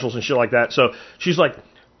between commercials and shit like that. So she's like,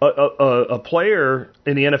 a player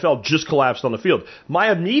in the NFL just collapsed on the field.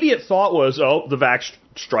 My immediate thought was, oh, the vax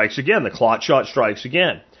strikes again. The clot shot strikes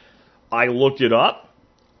again. I looked it up.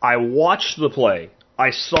 I watched the play. I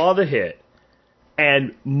saw the hit.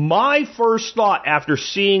 And my first thought after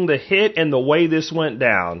seeing the hit and the way this went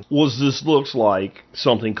down was this looks like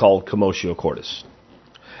something called commotio cordis.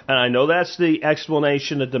 And I know that's the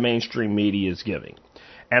explanation that the mainstream media is giving.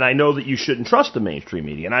 And I know that you shouldn't trust the mainstream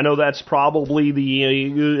media. And I know that's probably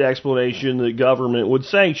the explanation that government would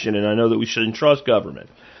sanction. And I know that we shouldn't trust government.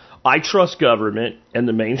 I trust government and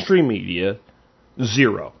the mainstream media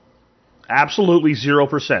zero. Absolutely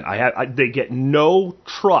 0%. They get no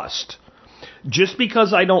trust. Just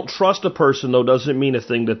because I don't trust a person, though, doesn't mean a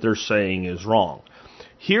thing that they're saying is wrong.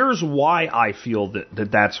 Here's why I feel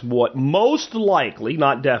that that's what most likely,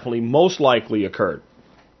 not definitely, most likely occurred.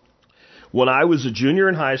 When I was a junior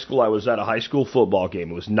in high school, I was at a high school football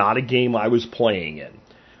game. It was not a game I was playing in.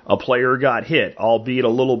 A player got hit, albeit a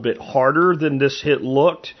little bit harder than this hit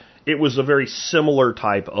looked. It was a very similar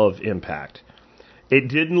type of impact. It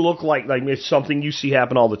didn't look like it's something you see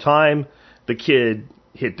happen all the time. The kid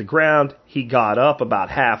hit the ground. He got up about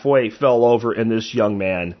halfway, fell over, and this young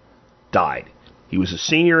man died. He was a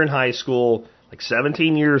senior in high school, like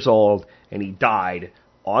 17 years old, and he died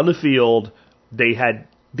on the field. They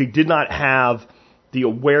did not have the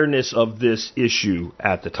awareness of this issue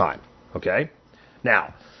at the time. Okay?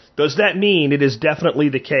 Now, does that mean it is definitely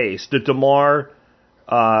the case that DeMar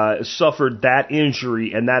suffered that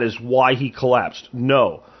injury and that is why he collapsed?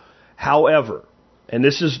 No. However, and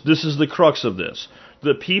this is the crux of this,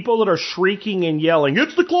 the people that are shrieking and yelling,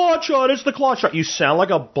 it's the clot shot, it's the clot shot, you sound like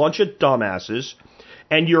a bunch of dumbasses,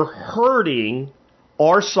 and you're hurting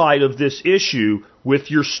our side of this issue with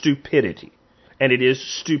your stupidity. And it is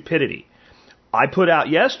stupidity. I put out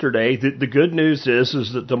yesterday that the good news is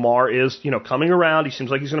that DeMar is, coming around. He seems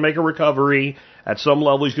like he's going to make a recovery. At some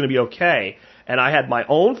level, he's going to be okay. And I had my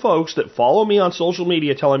own folks that follow me on social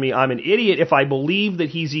media telling me I'm an idiot if I believe that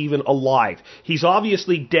he's even alive. He's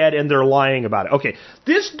obviously dead and they're lying about it. Okay,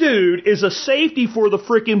 this dude is a safety for the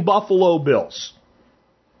freaking Buffalo Bills.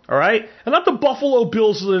 All right? And not the Buffalo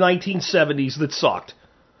Bills of the 1970s that sucked.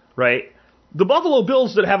 Right? The Buffalo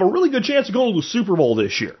Bills that have a really good chance of going to the Super Bowl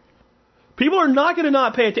this year. People are not going to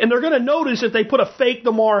not pay attention, and they're going to notice if they put a fake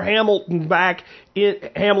DeMar Hamlin back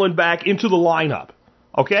into the lineup.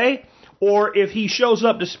 Okay? Or if he shows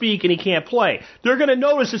up to speak and he can't play, they're going to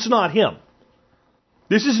notice it's not him.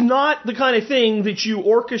 This is not the kind of thing that you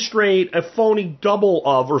orchestrate a phony double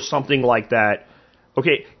of or something like that.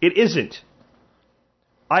 Okay, it isn't.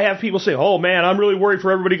 I have people say, oh man, I'm really worried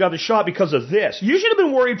for everybody got the shot because of this. You should have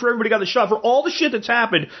been worried for everybody got the shot for all the shit that's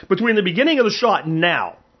happened between the beginning of the shot and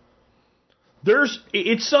now.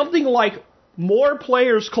 It's something like more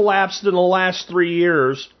players collapsed in the last 3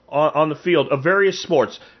 years on the field of various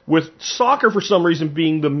sports, with soccer for some reason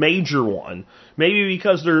being the major one. Maybe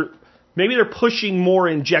because they're pushing more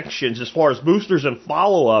injections as far as boosters and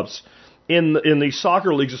follow-ups in the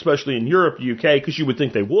soccer leagues, especially in Europe, UK, because you would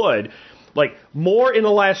think they would. Like more in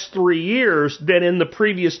the last 3 years than in the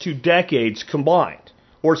previous 2 decades combined,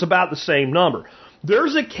 or it's about the same number.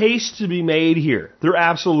 There's a case to be made here. There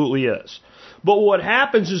absolutely is. But what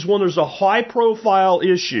happens is when there's a high-profile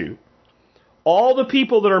issue, all the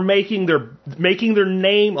people that are making their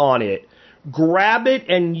name on it grab it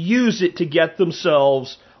and use it to get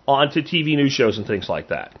themselves onto TV news shows and things like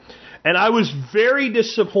that. And I was very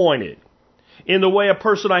disappointed in the way a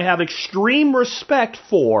person I have extreme respect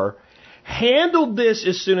for handled this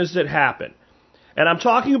as soon as it happened. And I'm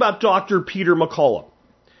talking about Dr. Peter McCullough.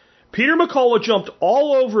 Peter McCullough jumped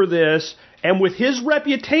all over this, and with his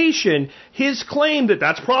reputation, his claim that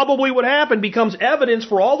that's probably what happened becomes evidence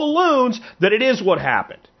for all the loons that it is what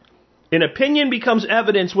happened. An opinion becomes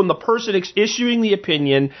evidence when the person issuing the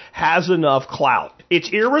opinion has enough clout. It's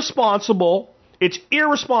irresponsible. It's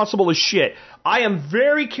irresponsible as shit. I am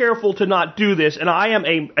very careful to not do this, and I am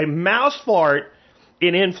a mouse fart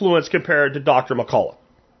in influence compared to Dr. McCullough.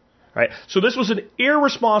 Right? So this was an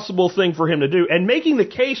irresponsible thing for him to do. And making the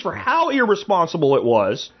case for how irresponsible it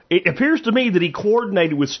was, it appears to me that he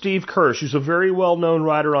coordinated with Steve Kirsch, who's a very well-known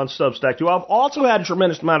writer on Substack, who I've also had a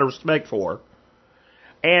tremendous amount of respect for.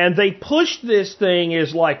 And they pushed this thing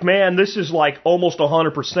as like, man, this is like almost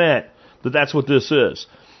 100% that's what this is.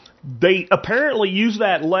 They apparently used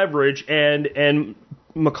that leverage, and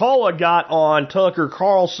McCullough got on Tucker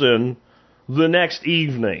Carlson the next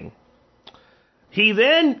evening. He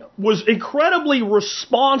then was incredibly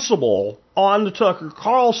responsible on the Tucker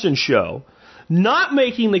Carlson show, not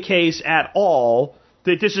making the case at all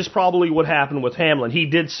that this is probably what happened with Hamlin. He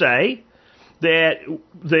did say that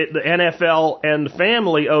the NFL and the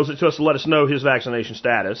family owes it to us to let us know his vaccination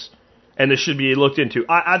status, and this should be looked into.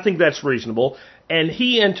 I think that's reasonable. And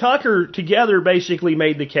he and Tucker together basically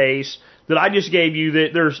made the case that I just gave you,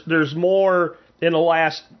 that there's more in the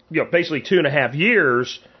last, basically 2.5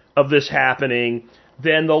 years of this happening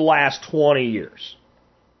than the last 20 years.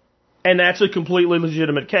 And that's a completely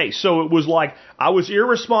legitimate case. So it was like I was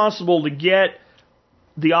irresponsible to get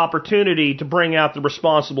the opportunity to bring out the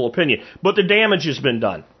responsible opinion. But the damage has been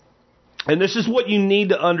done. And this is what you need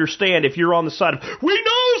to understand if you're on the side of, we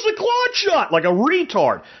know it's a clot shot, like a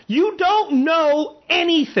retard. You don't know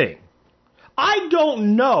anything. I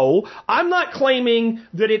don't know. I'm not claiming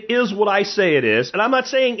that it is what I say it is, and I'm not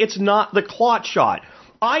saying it's not the clot shot.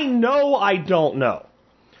 I know I don't know.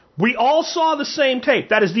 We all saw the same tape.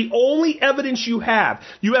 That is the only evidence you have.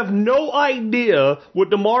 You have no idea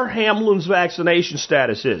what Damar Hamlin's vaccination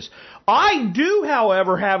status is. I do,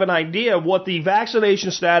 however, have an idea of what the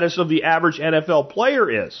vaccination status of the average NFL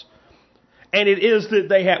player is. And it is that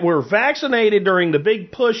they were vaccinated during the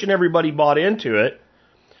big push and everybody bought into it.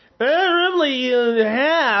 Roughly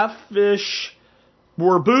half-ish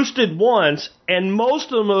were boosted once, and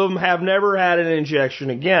most of them have never had an injection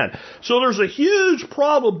again. So there's a huge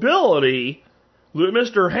probability that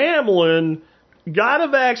Mr. Hamlin got a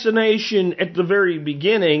vaccination at the very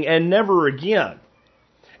beginning and never again.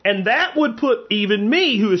 And that would put even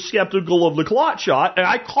me, who is skeptical of the clot shot, and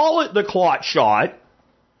I call it the clot shot,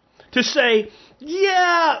 to say,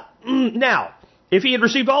 yeah, now, if he had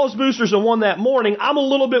received all his boosters and won that morning, I'm a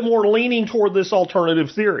little bit more leaning toward this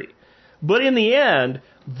alternative theory. But in the end,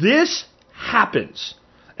 this happens.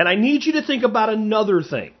 And I need you to think about another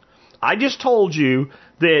thing. I just told you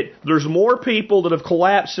that there's more people that have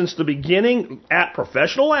collapsed since the beginning,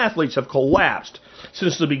 professional athletes have collapsed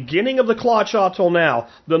since the beginning of the clot shot till now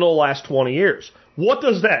than the last 20 years. What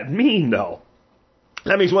does that mean, though?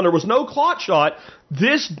 That means when there was no clot shot,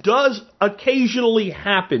 this does occasionally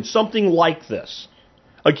happen. Something like this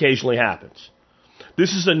occasionally happens.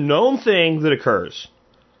 This is a known thing that occurs.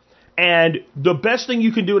 And the best thing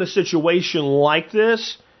you can do in a situation like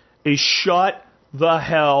this is shut the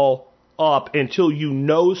hell up until you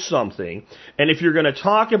know something. And if you're going to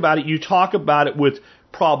talk about it, you talk about it with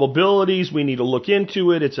probabilities. We need to look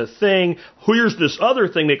into it. It's a thing. Here's this other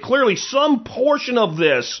thing that clearly some portion of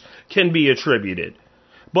this can be attributed.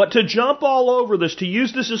 But to jump all over this, to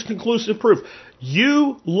use this as conclusive proof,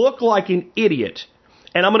 you look like an idiot.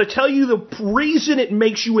 And I'm going to tell you the reason it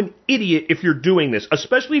makes you an idiot if you're doing this,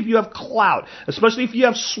 especially if you have clout, especially if you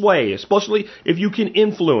have sway, especially if you can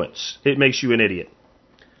influence, it makes you an idiot.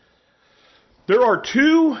 There are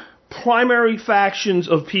two primary factions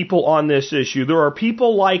of people on this issue. There are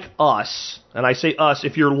people like us, and I say us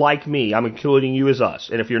if you're like me, I'm including you as us,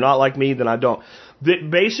 and if you're not like me, then I don't, that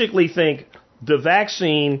basically think the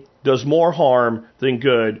vaccine does more harm than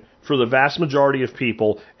good for the vast majority of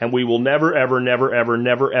people, and we will never, ever, never, ever,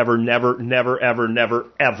 never, ever, never, never, ever, never,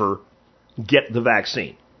 ever get the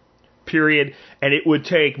vaccine. Period. And it would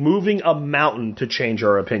take moving a mountain to change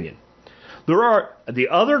our opinion. There are the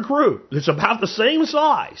other group that's about the same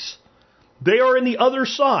size. They are in the other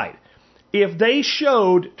side. if they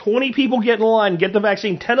showed 20 people get in line and get the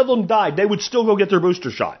vaccine, 10 of them died, they would still go get their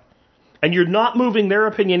booster shot. And you're not moving their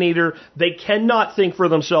opinion either. They cannot think for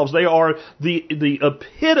themselves. They are the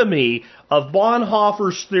epitome of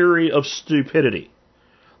Bonhoeffer's theory of stupidity.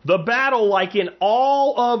 The battle, like in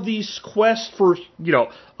all of these quests for,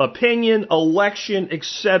 opinion, election,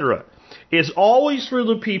 etc., is always for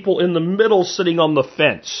the people in the middle sitting on the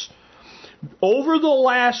fence. Over the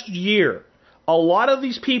last year, a lot of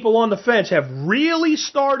these people on the fence have really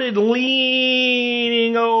started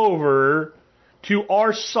leaning over to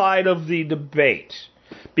our side of the debate,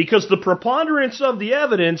 because the preponderance of the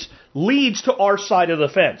evidence leads to our side of the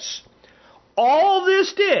fence. All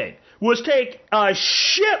this did was take a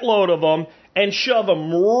shitload of them and shove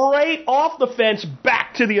them right off the fence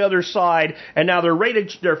back to the other side, and now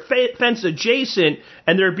they're fence adjacent,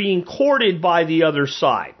 and they're being courted by the other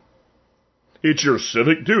side. It's your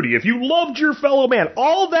civic duty. If you loved your fellow man,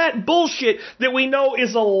 all that bullshit that we know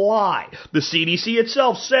is a lie. The CDC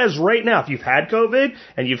itself says right now, if you've had COVID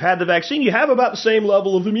and you've had the vaccine, you have about the same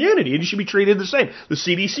level of immunity and you should be treated the same. The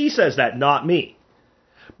CDC says that, not me.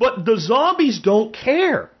 But the zombies don't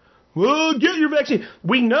care. Well, get your vaccine.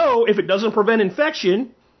 We know if it doesn't prevent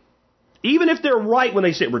infection, even if they're right when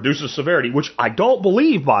they say it reduces severity, which I don't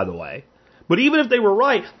believe, by the way, but even if they were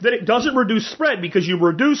right, that it doesn't reduce spread, because you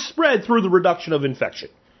reduce spread through the reduction of infection.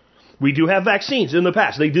 We do have vaccines in the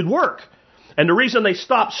past. They did work. And the reason they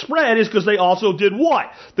stopped spread is because they also did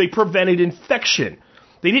what? They prevented infection.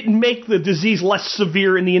 They didn't make the disease less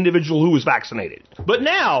severe in the individual who was vaccinated. But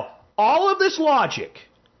now, all of this logic,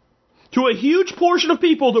 to a huge portion of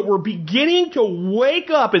people that were beginning to wake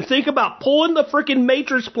up and think about pulling the frickin'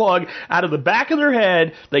 matrix plug out of the back of their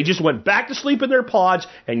head, they just went back to sleep in their pods,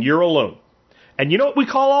 and you're alone. And you know what we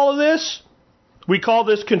call all of this? We call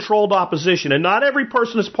this controlled opposition. And not every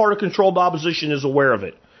person that's part of controlled opposition is aware of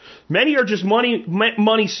it. Many are just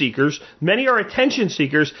money seekers, many are attention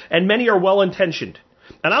seekers, and many are well-intentioned.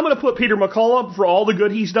 And I'm going to put Peter McCullough, for all the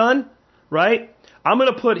good he's done, right? I'm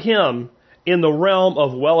going to put him in the realm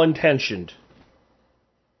of well-intentioned.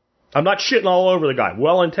 I'm not shitting all over the guy.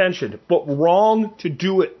 Well-intentioned, but wrong to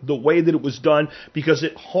do it the way that it was done, because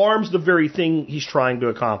it harms the very thing he's trying to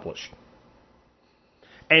accomplish.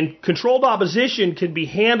 And controlled opposition can be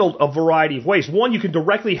handled a variety of ways. One, you can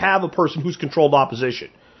directly have a person who's controlled opposition.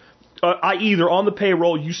 I.e., they're on the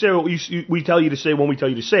payroll, you say what we tell you to say when we tell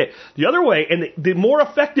you to say it. The other way, and the more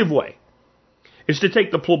effective way, is to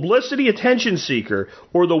take the publicity attention seeker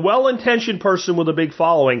or the well-intentioned person with a big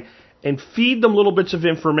following and feed them little bits of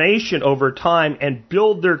information over time and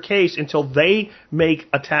build their case until they make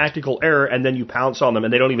a tactical error, and then you pounce on them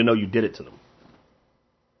and they don't even know you did it to them.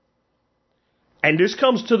 And this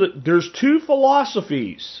comes to there's two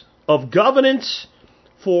philosophies of governance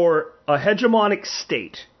for a hegemonic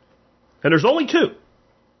state. And there's only two.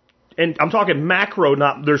 And I'm talking macro,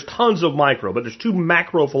 there's tons of micro, but there's two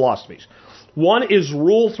macro philosophies. One is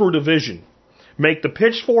rule through division. Make the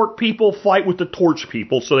pitchfork people fight with the torch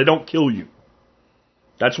people so they don't kill you.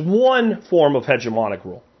 That's one form of hegemonic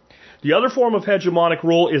rule. The other form of hegemonic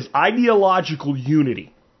rule is ideological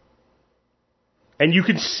unity. And you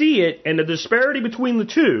can see it in the disparity between the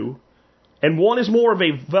two, and one is more of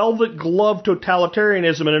a velvet glove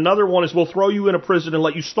totalitarianism, and another one is we'll throw you in a prison and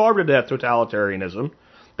let you starve to death totalitarianism.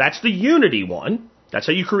 That's the unity one. That's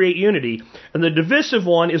how you create unity. And the divisive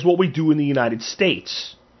one is what we do in the United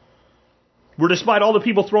States, where despite all the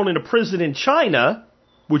people thrown into prison in China,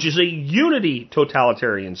 which is a unity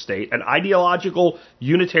totalitarian state, an ideological,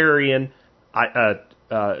 unitarian,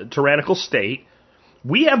 tyrannical state,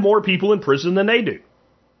 we have more people in prison than they do.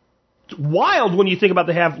 It's wild when you think about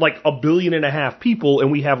they have like 1.5 billion people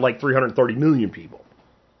and we have like 330 million people.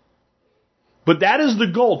 But that is the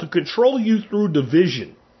goal, to control you through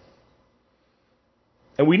division.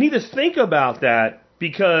 And we need to think about that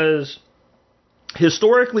because,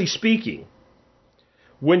 historically speaking,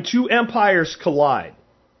 when two empires collide,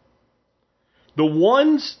 the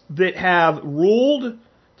ones that have ruled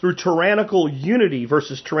through tyrannical unity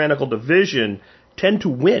versus tyrannical division tend to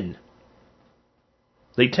win.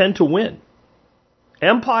 They tend to win.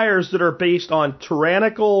 Empires that are based on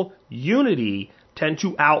tyrannical unity tend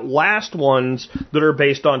to outlast ones that are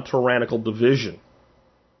based on tyrannical division.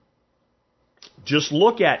 Just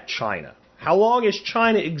look at China. How long has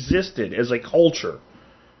China existed as a culture?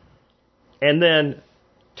 And then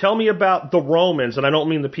tell me about the Romans, and I don't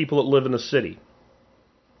mean the people that live in the city.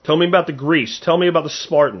 Tell me about the Greece. Tell me about the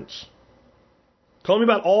Spartans. Tell me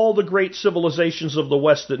about all the great civilizations of the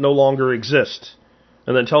West that no longer exist.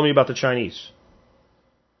 And then tell me about the Chinese.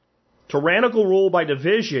 Tyrannical rule by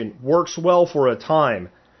division works well for a time.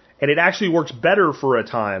 And it actually works better for a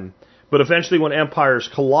time. But eventually when empires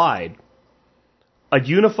collide, a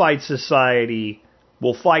unified society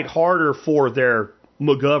will fight harder for their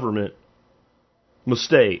government,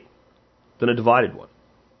 state, than a divided one.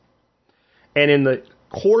 And in the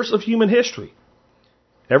course of human history,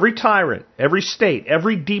 every tyrant, every state,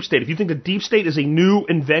 every deep state, if you think the deep state is a new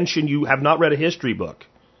invention, you have not read a history book.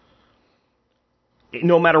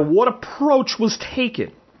 No matter what approach was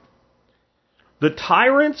taken, the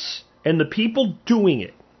tyrants and the people doing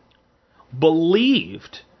it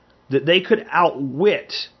believed that they could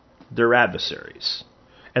outwit their adversaries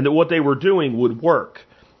and that what they were doing would work.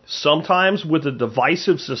 Sometimes with a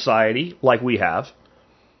divisive society like we have,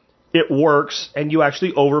 it works and you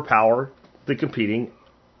actually overpower the competing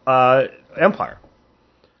empire.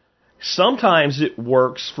 Sometimes it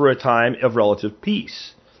works for a time of relative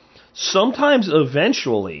peace. Sometimes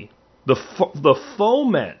eventually the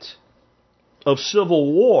foment of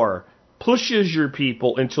civil war pushes your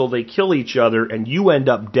people until they kill each other and you end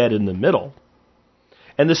up dead in the middle.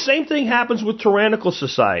 And the same thing happens with tyrannical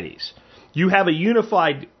societies. You have a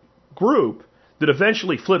unified group that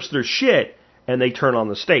eventually flips their shit and they turn on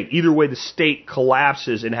the state. Either way, the state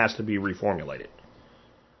collapses and has to be reformulated.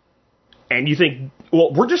 And you think,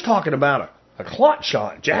 well, we're just talking about a clot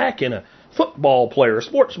shot, Jack, and a football player, a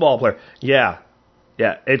sports ball player. Yeah,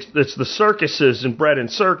 it's the circuses and bred in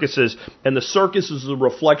circuses, and the circus is a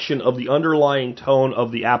reflection of the underlying tone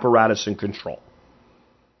of the apparatus and control.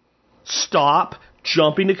 Stop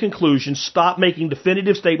jumping to conclusions. Stop making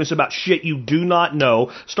definitive statements about shit you do not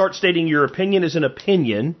know. Start stating your opinion as an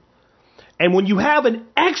opinion. And when you have an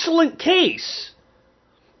excellent case,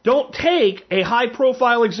 don't take a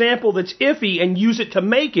high-profile example that's iffy and use it to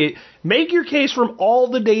make it. Make your case from all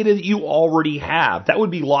the data that you already have. That would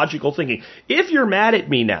be logical thinking. If you're mad at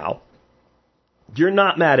me now, you're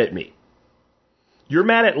not mad at me. You're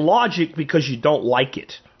mad at logic because you don't like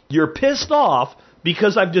it. You're pissed off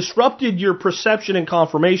because I've disrupted your perception and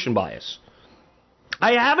confirmation bias.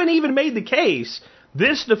 I haven't even made the case.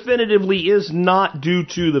 This definitively is not due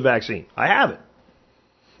to the vaccine. I haven't.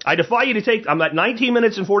 I defy you to take, I'm at 19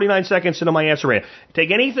 minutes and 49 seconds into my answer rate. Take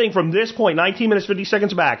anything from this point, 19 minutes, 50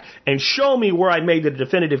 seconds back, and show me where I made the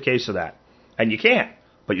definitive case of that. And you can't,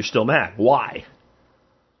 but you're still mad. Why?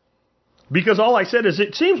 Because all I said is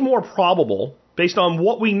it seems more probable, based on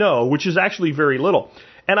what we know, which is actually very little.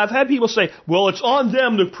 And I've had people say, well, it's on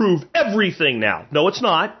them to prove everything now. No, it's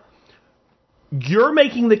not. You're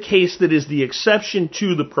making the case that is the exception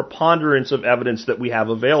to the preponderance of evidence that we have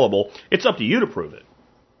available. It's up to you to prove it.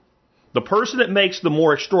 The person that makes the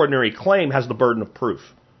more extraordinary claim has the burden of proof.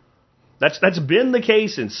 That's been the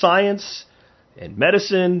case in science and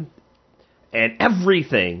medicine and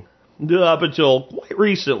everything up until quite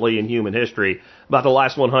recently in human history. About the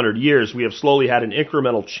last 100 years, we have slowly had an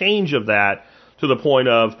incremental change of that to the point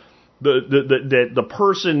of the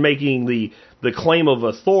person making the claim of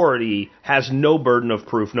authority has no burden of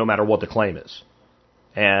proof no matter what the claim is.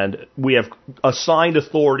 And we have assigned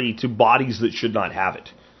authority to bodies that should not have it.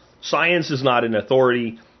 Science is not an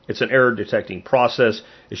authority. It's an error detecting process.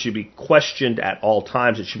 It should be questioned at all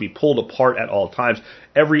times. It should be pulled apart at all times.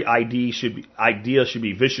 Every idea should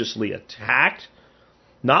be viciously attacked,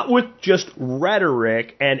 not with just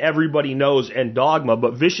rhetoric and everybody knows and dogma,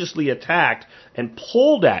 but viciously attacked and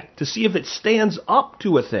pulled at to see if it stands up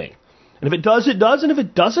to a thing. And if it does, it does. And if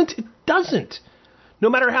it doesn't, it doesn't. No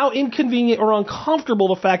matter how inconvenient or uncomfortable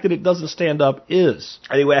the fact that it doesn't stand up is.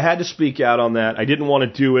 Anyway, I had to speak out on that. I didn't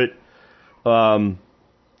want to do it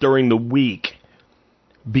during the week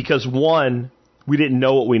because, one, we didn't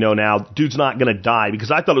know what we know now. Dude's not going to die because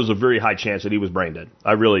I thought it was a very high chance that he was brain dead.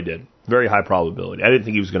 I really did. Very high probability. I didn't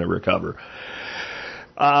think he was going to recover.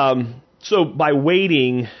 So by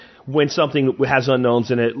waiting when something has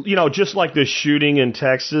unknowns in it, just like the shooting in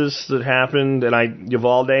Texas that happened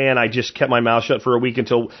Uvalde, and I just kept my mouth shut for a week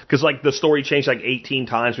because the story changed 18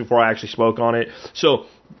 times before I actually spoke on it. So,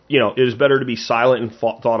 it is better to be silent and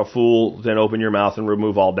thought a fool than open your mouth and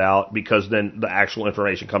remove all doubt, because then the actual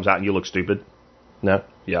information comes out and you look stupid. No?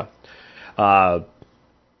 Yeah.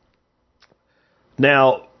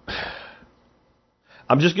 Now,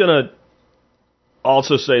 I'm just going to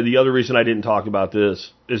also say the other reason I didn't talk about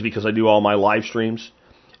this is because I do all my live streams,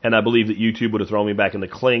 and I believe that YouTube would have thrown me back in the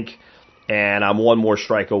clink, and I'm one more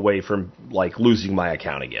strike away from losing my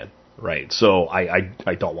account again, right? So I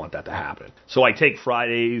don't want that to happen. So I take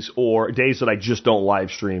Fridays or days that I just don't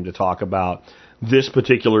live stream to talk about this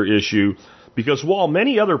particular issue, because while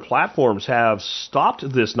many other platforms have stopped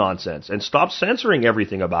this nonsense and stopped censoring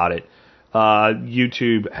everything about it,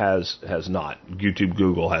 YouTube has not.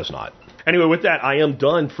 Google has not. Anyway, with that, I am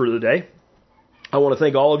done for the day. I want to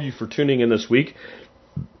thank all of you for tuning in this week.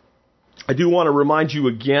 I do want to remind you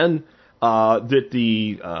again that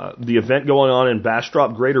the event going on in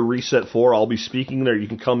Bastrop, Greater Reset 4, I'll be speaking there. You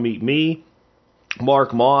can come meet me,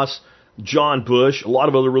 Mark Moss, John Bush, a lot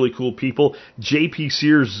of other really cool people, J.P.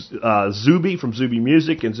 Sears Zuby from Zuby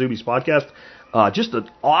Music and Zuby's podcast. Just an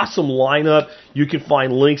awesome lineup. You can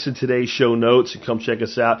find links in today's show notes and come check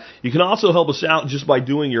us out. You can also help us out just by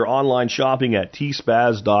doing your online shopping at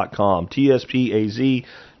tspaz.com. TSPAZ.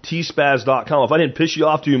 tspaz.com. If I didn't piss you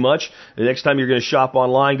off too much, the next time you're going to shop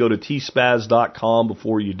online, go to tspaz.com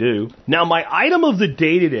before you do. Now, my item of the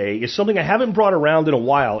day today is something I haven't brought around in a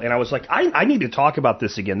while, and I was like, I need to talk about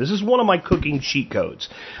this again. This is one of my cooking cheat codes.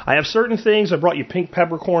 I have certain things. I brought you pink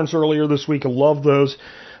peppercorns earlier this week. I love those.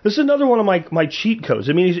 This is another one of my cheat codes.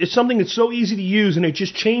 I mean, it's something that's so easy to use, and it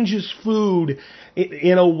just changes food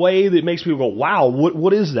in a way that makes people go, wow,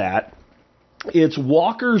 what is that? It's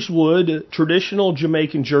Walker's Wood traditional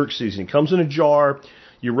Jamaican jerk seasoning. Comes in a jar.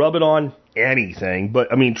 You rub it on anything,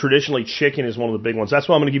 but I mean, traditionally chicken is one of the big ones. That's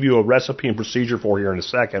what I'm going to give you a recipe and procedure for here in a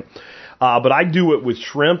second. But I do it with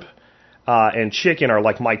shrimp and chicken are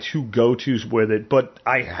like my two go-tos with it. But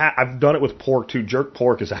I've done it with pork too. Jerk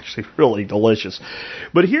pork is actually really delicious.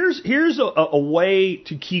 But here's a way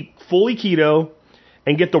to keep fully keto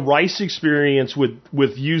and get the rice experience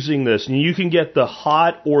with using this. And you can get the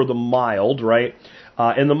hot or the mild, right?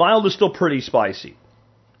 And the mild is still pretty spicy.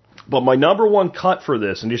 But my number one cut for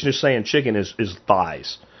this, and just saying chicken, is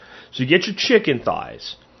thighs. So you get your chicken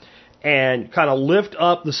thighs and kind of lift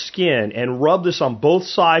up the skin and rub this on both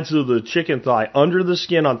sides of the chicken thigh, under the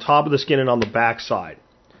skin, on top of the skin, and on the back side.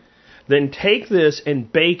 Then take this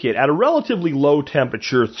and bake it at a relatively low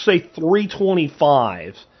temperature, say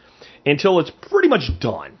 325, until it's pretty much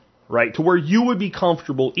done, right? To where you would be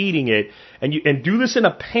comfortable eating it. And do this in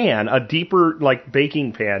a pan, a deeper, like,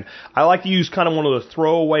 baking pan. I like to use kind of one of the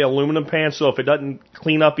throwaway aluminum pans, so if it doesn't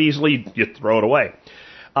clean up easily, you throw it away.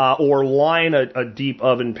 Or line a deep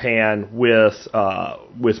oven pan with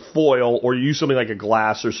foil, or use something like a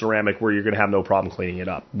glass or ceramic where you're going to have no problem cleaning it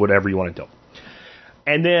up, whatever you want to do.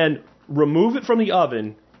 And then remove it from the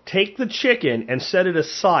oven, take the chicken and set it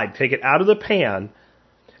aside, take it out of the pan,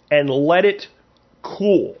 and let it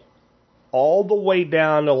cool all the way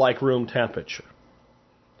down to like room temperature.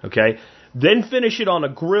 Okay? Then finish it on a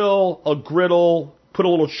griddle, put a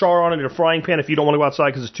little char on it in a frying pan if you don't want to go outside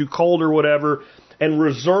because it's too cold or whatever, and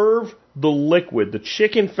reserve the liquid, the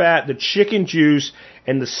chicken fat, the chicken juice,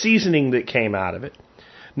 and the seasoning that came out of it.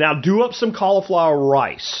 Now do up some cauliflower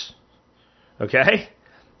rice. Okay?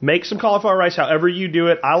 Make some cauliflower rice however you do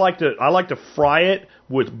it. I like to fry it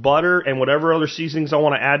with butter and whatever other seasonings I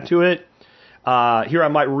want to add to it. Here I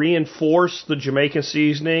might reinforce the Jamaican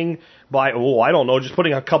seasoning by, just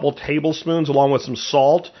putting a couple tablespoons along with some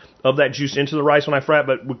salt of that juice into the rice when I fry it.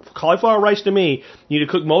 But with cauliflower rice, to me, you need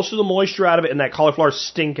to cook most of the moisture out of it and that cauliflower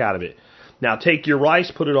stink out of it. Now take your rice,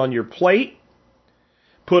 put it on your plate,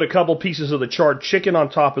 put a couple pieces of the charred chicken on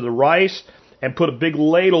top of the rice, and put a big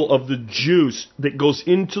ladle of the juice that goes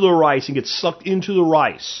into the rice and gets sucked into the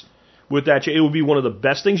rice with that. It will be one of the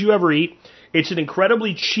best things you ever eat. It's an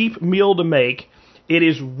incredibly cheap meal to make. It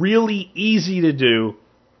is really easy to do.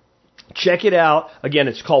 Check it out. Again,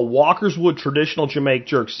 it's called Walker's Wood Traditional Jamaican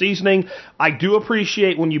Jerk Seasoning. I do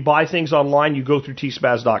appreciate when you buy things online, you go through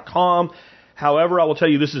tspaz.com. However, I will tell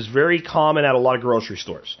you this is very common at a lot of grocery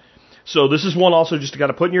stores. So this is one also just to kind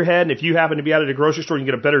of put in your head, and if you happen to be out at a grocery store and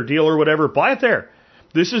you get a better deal or whatever, buy it there.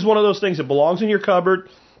 This is one of those things that belongs in your cupboard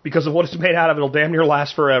because of what it's made out of. It'll damn near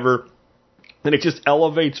last forever, and it just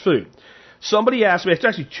elevates food. Somebody asked me,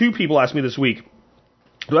 actually two people asked me this week,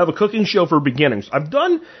 do I have a cooking show for beginners? I've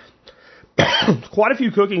done quite a few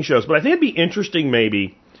cooking shows, but I think it'd be interesting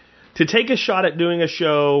maybe to take a shot at doing a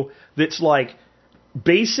show that's like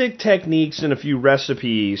basic techniques and a few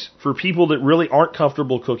recipes for people that really aren't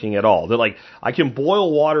comfortable cooking at all. They're like, I can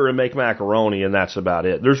boil water and make macaroni and that's about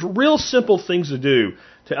it. There's real simple things to do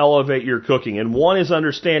to elevate your cooking. And one is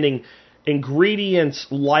understanding ingredients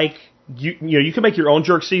like, you can make your own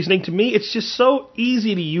jerk seasoning. To me, it's just so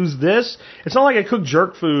easy to use this. It's not like I cook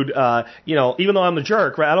jerk food, even though I'm the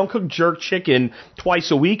jerk, right? I don't cook jerk chicken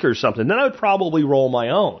twice a week or something. Then I would probably roll my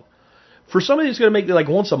own. For somebody that's going to make it like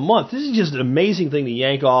once a month, this is just an amazing thing to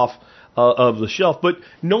yank off of the shelf. But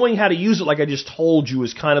knowing how to use it, like I just told you,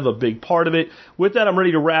 is kind of a big part of it. With that, I'm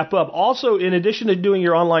ready to wrap up. Also, in addition to doing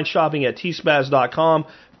your online shopping at tspaz.com,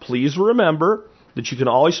 please remember that you can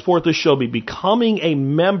always support this show by becoming a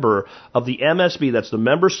member of the MSB. That's the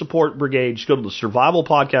Member Support Brigade. Just go to the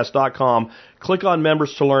survivalpodcast.com, click on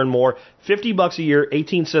members to learn more. $50 a year,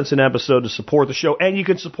 18 cents an episode to support the show. And you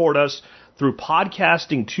can support us through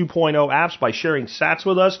Podcasting 2.0 apps by sharing sats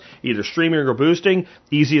with us, either streaming or boosting.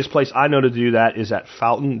 Easiest place I know to do that is at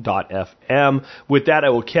fountain.fm. With that, I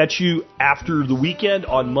will catch you after the weekend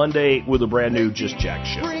on Monday with a brand new Just Jack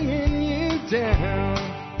show. Bringing you down.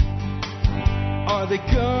 Are they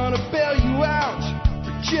gonna bail you out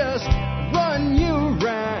or just run you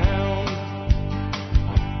around?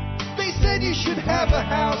 They said you should have a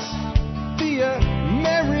house the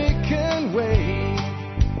American way.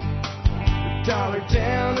 $1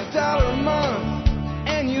 down, $1 a month,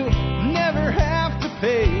 and you'll never have to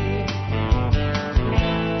pay.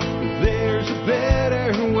 There's a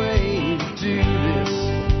better way to do this.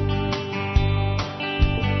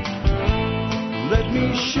 Let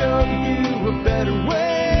me show you a better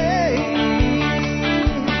way.